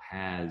school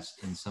has,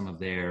 in some of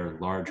their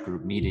large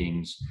group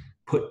meetings,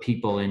 put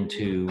people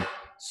into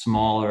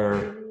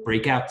smaller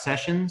breakout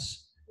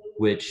sessions,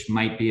 which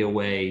might be a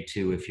way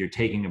to, if you're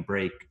taking a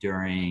break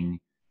during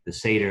the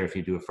seder, if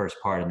you do a first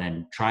part and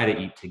then try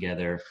to eat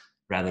together,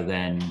 rather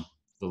than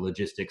the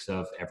logistics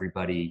of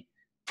everybody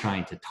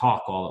trying to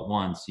talk all at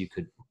once, you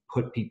could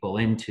put people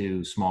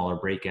into smaller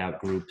breakout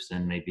groups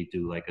and maybe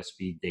do like a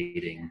speed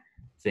dating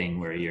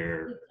thing where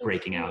you're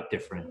breaking out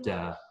different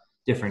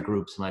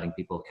groups and letting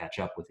people catch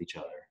up with each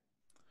other.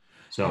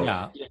 So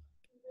yeah,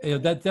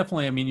 that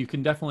definitely, I mean, you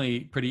can definitely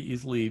pretty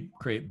easily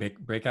create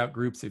breakout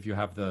groups if you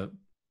have the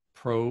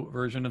pro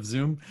version of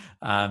Zoom.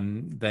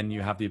 Then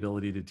you have the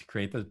ability to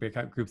create those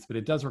breakout groups, but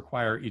it does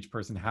require each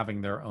person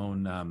having their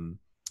own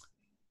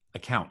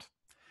account.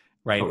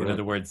 Right. Oh, really? In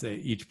other words,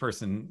 each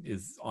person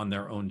is on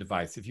their own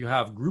device. If you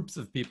have groups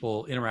of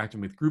people interacting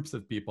with groups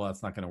of people,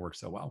 that's not going to work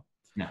so well.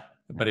 No.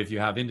 But if you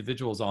have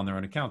individuals on their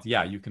own accounts,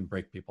 yeah, you can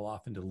break people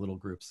off into little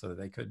groups so that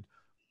they could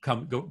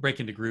break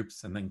into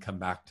groups and then come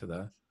back to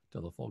the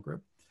full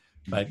group.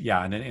 But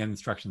yeah, and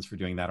instructions for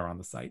doing that are on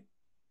the site.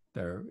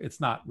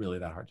 It's not really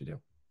that hard to do.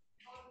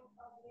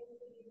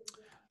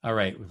 All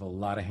right, we have a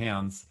lot of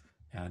hands,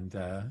 and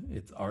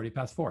it's already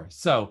past 4.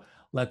 So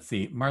let's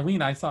see.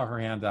 Marlene, I saw her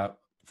hand up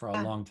for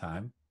a long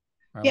time.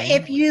 Marlene? Yeah,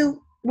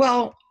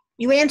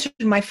 you answered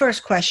my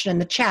first question in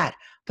the chat,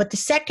 but the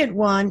second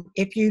one,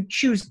 if you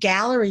choose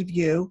gallery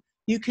view,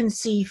 you can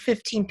see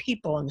 15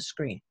 people on the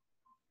screen.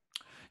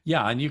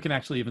 Yeah, and you can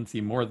actually even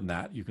see more than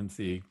that. You can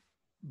see,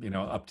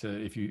 up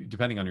to,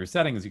 depending on your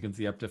settings, you can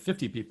see up to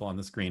 50 people on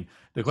the screen.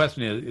 The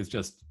question is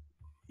just,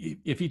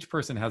 if each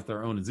person has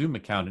their own Zoom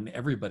account and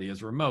everybody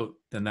is remote,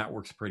 then that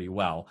works pretty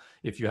well.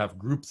 If you have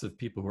groups of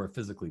people who are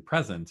physically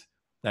present,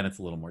 then it's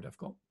a little more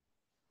difficult.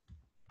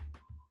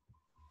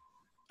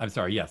 I'm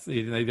sorry, yes,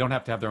 they don't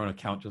have to have their own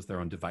account, just their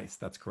own device.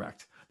 That's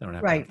correct. They don't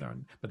have to have their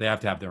own, but they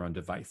have to have their own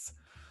device.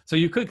 So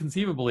you could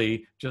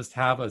conceivably just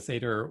have a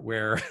seder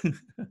where,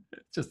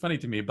 it's just funny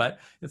to me, but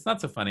it's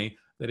not so funny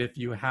that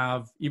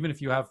even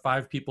if you have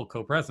 5 people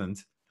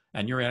co-present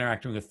and you're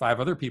interacting with 5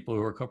 other people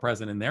who are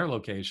co-present in their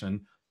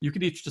location, you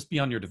could each just be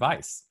on your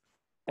device.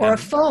 Or a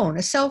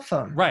cell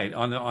phone. Right,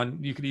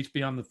 you could each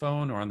be on the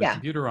phone or on the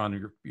computer, or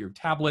on your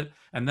tablet,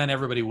 and then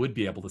everybody would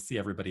be able to see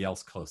everybody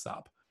else close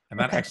up. And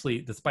that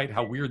actually, despite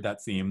how weird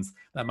that seems,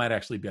 that might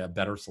actually be a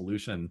better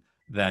solution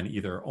than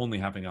either only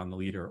having it on the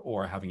leader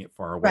or having it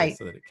far away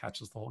so that it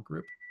catches the whole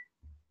group.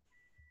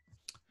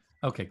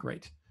 Okay,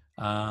 great.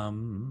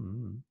 Let's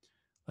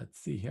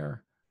see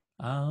here.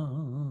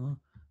 Rivka.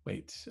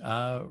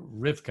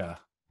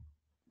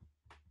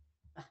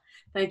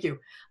 Thank you.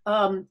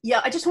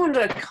 I just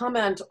wanted to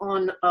comment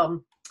on,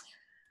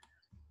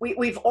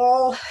 we've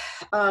all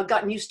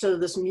gotten used to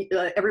this,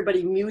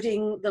 everybody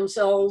muting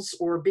themselves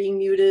or being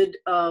muted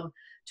to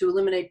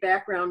eliminate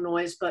background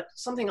noise, but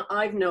something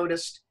I've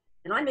noticed,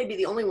 and I may be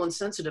the only one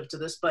sensitive to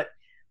this, but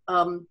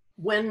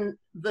when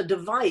the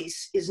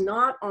device is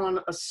not on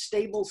a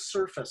stable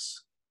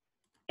surface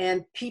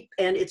and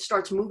it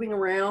starts moving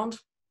around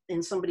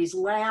in somebody's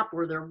lap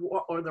or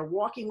they're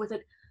walking with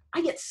it,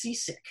 I get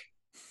seasick.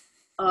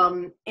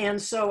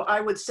 And so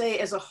I would say,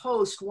 as a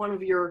host, one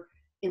of your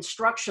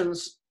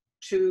instructions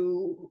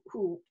to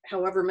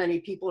however many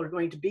people are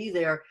going to be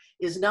there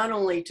is not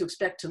only to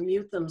expect to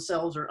mute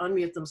themselves or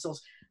unmute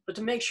themselves, but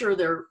to make sure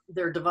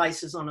their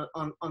device is on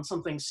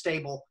something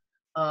stable,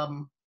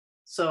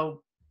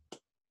 so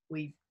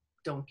we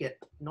don't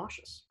get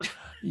nauseous.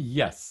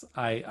 Yes,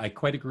 I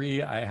quite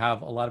agree. I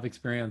have a lot of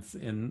experience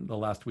in the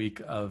last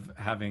week of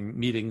having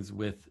meetings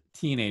with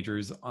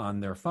teenagers on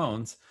their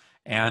phones.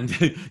 And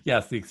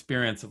yes, the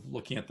experience of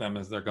looking at them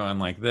as they're going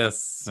like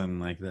this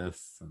and like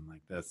this and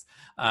like this.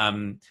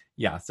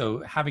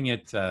 So having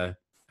it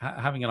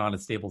on a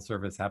stable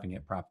surface, having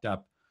it propped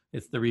up,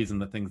 it's the reason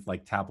that things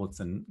like tablets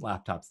and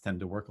laptops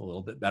tend to work a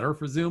little bit better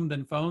for Zoom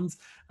than phones,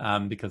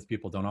 because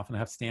people don't often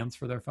have stands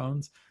for their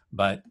phones.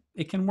 But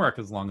it can work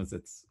as long as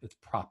it's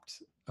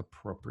propped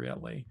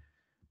appropriately.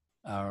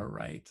 All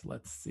right,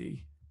 let's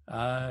see.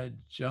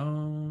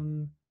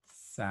 Joan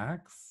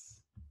Sachs.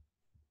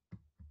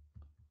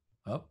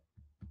 Oh,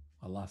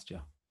 I lost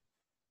you.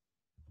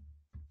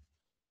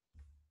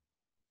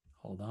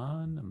 Hold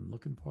on, I'm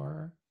looking for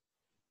her.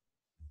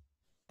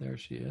 There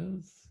she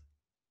is.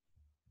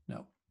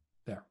 No,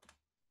 there.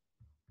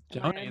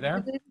 Joan, are you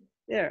there?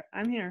 There,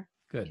 I'm here.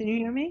 Good. Can you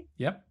hear me?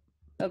 Yep.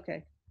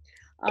 Okay.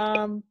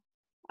 I'm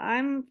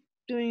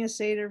doing a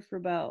seder for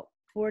about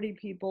 40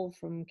 people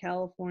from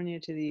California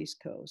to the East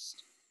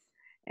Coast.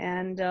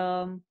 And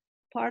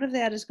part of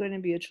that is going to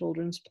be a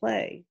children's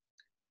play.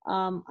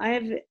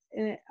 I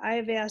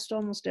have asked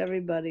almost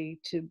everybody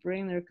to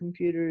bring their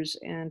computers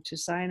and to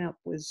sign up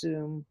with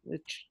Zoom,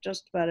 which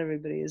just about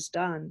everybody has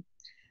done.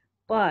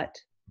 But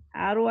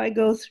how do I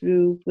go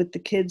through with the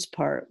kids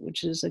part,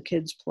 which is a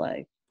kids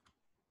play?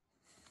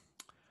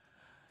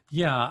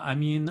 Yeah, I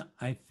mean,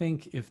 I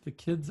think if the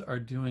kids are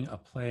doing a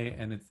play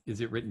and is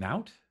it written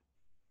out?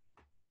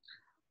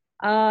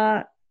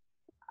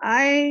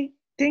 I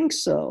think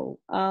so.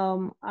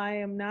 I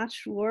am not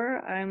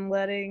sure. I'm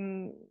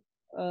letting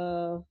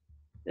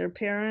their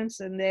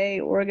parents and they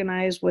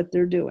organize what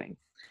they're doing.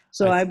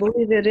 So I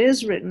believe it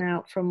is written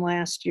out from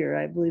last year.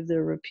 I believe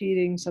they're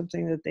repeating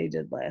something that they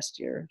did last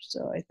year.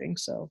 So I think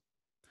so.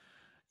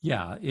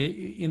 Yeah,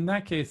 in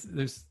that case,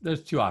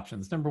 there's two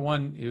options. Number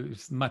one,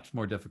 it's much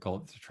more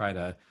difficult to try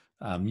to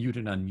mute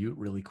and unmute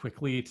really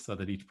quickly so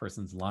that each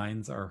person's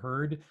lines are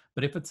heard.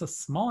 But if it's a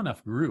small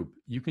enough group,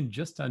 you can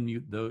just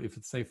unmute, though, if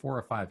it's say 4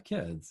 or 5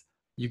 kids,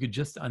 you could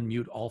just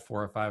unmute all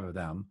 4 or 5 of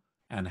them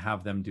and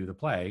have them do the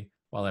play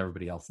while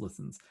everybody else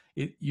listens.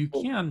 You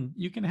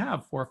can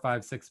have 4,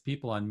 5, 6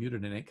 people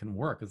unmuted and it can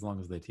work as long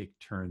as they take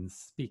turns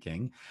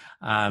speaking.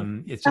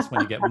 It's just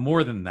when you get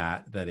more than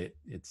that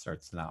it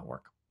starts to not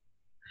work.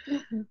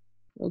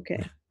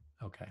 Okay.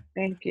 Okay.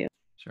 Thank you.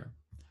 Sure.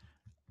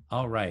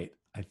 All right.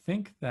 I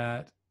think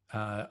that,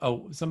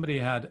 somebody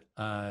had,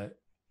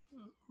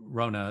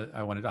 Rona,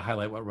 I wanted to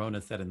highlight what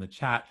Rona said in the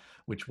chat,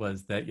 which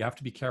was that you have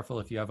to be careful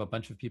if you have a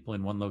bunch of people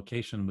in one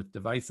location with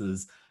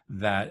devices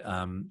that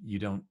you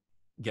don't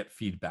get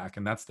feedback.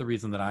 And that's the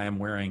reason that I am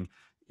wearing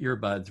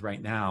earbuds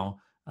right now,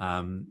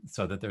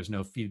 so that there's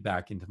no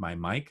feedback into my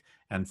mic.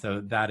 And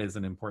so that is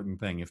an important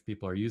thing. If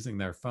people are using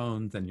their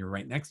phones and you're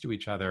right next to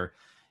each other,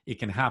 it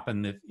can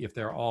happen that if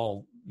they're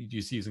all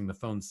just using the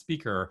phone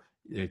speaker,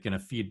 they're going to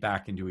feed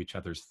back into each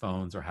other's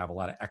phones or have a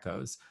lot of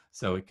echoes.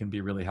 So it can be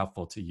really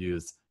helpful to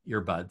use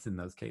earbuds in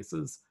those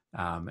cases.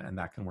 And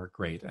that can work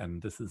great. And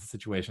this is a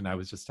situation I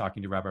was just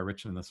talking to Rabbi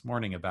Richmond this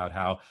morning about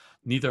how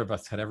neither of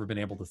us had ever been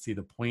able to see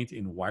the point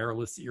in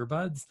wireless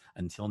earbuds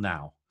until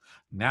now.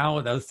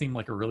 Now those seem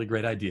like a really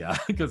great idea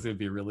because it'd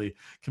be really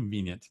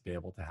convenient to be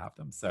able to have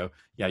them. So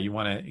yeah, you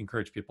want to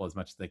encourage people as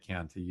much as they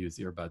can to use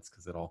earbuds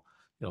because it'll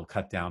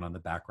cut down on the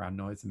background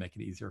noise and make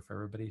it easier for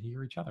everybody to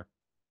hear each other.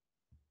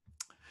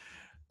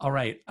 All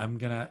right,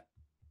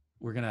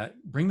 we're gonna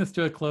bring this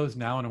to a close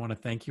now, and I want to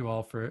thank you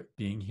all for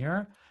being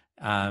here.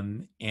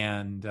 And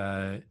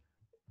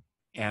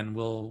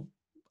we'll,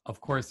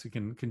 of course, we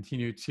can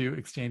continue to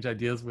exchange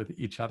ideas with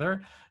each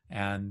other.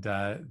 And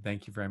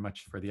thank you very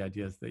much for the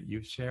ideas that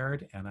you've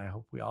shared. And I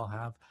hope we all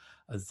have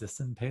a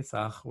Zissen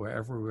Pesach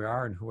wherever we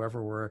are and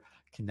whoever we're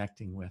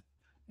connecting with.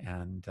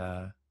 And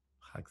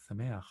Chag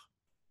Sameach.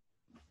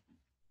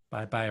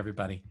 Bye-bye,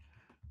 everybody.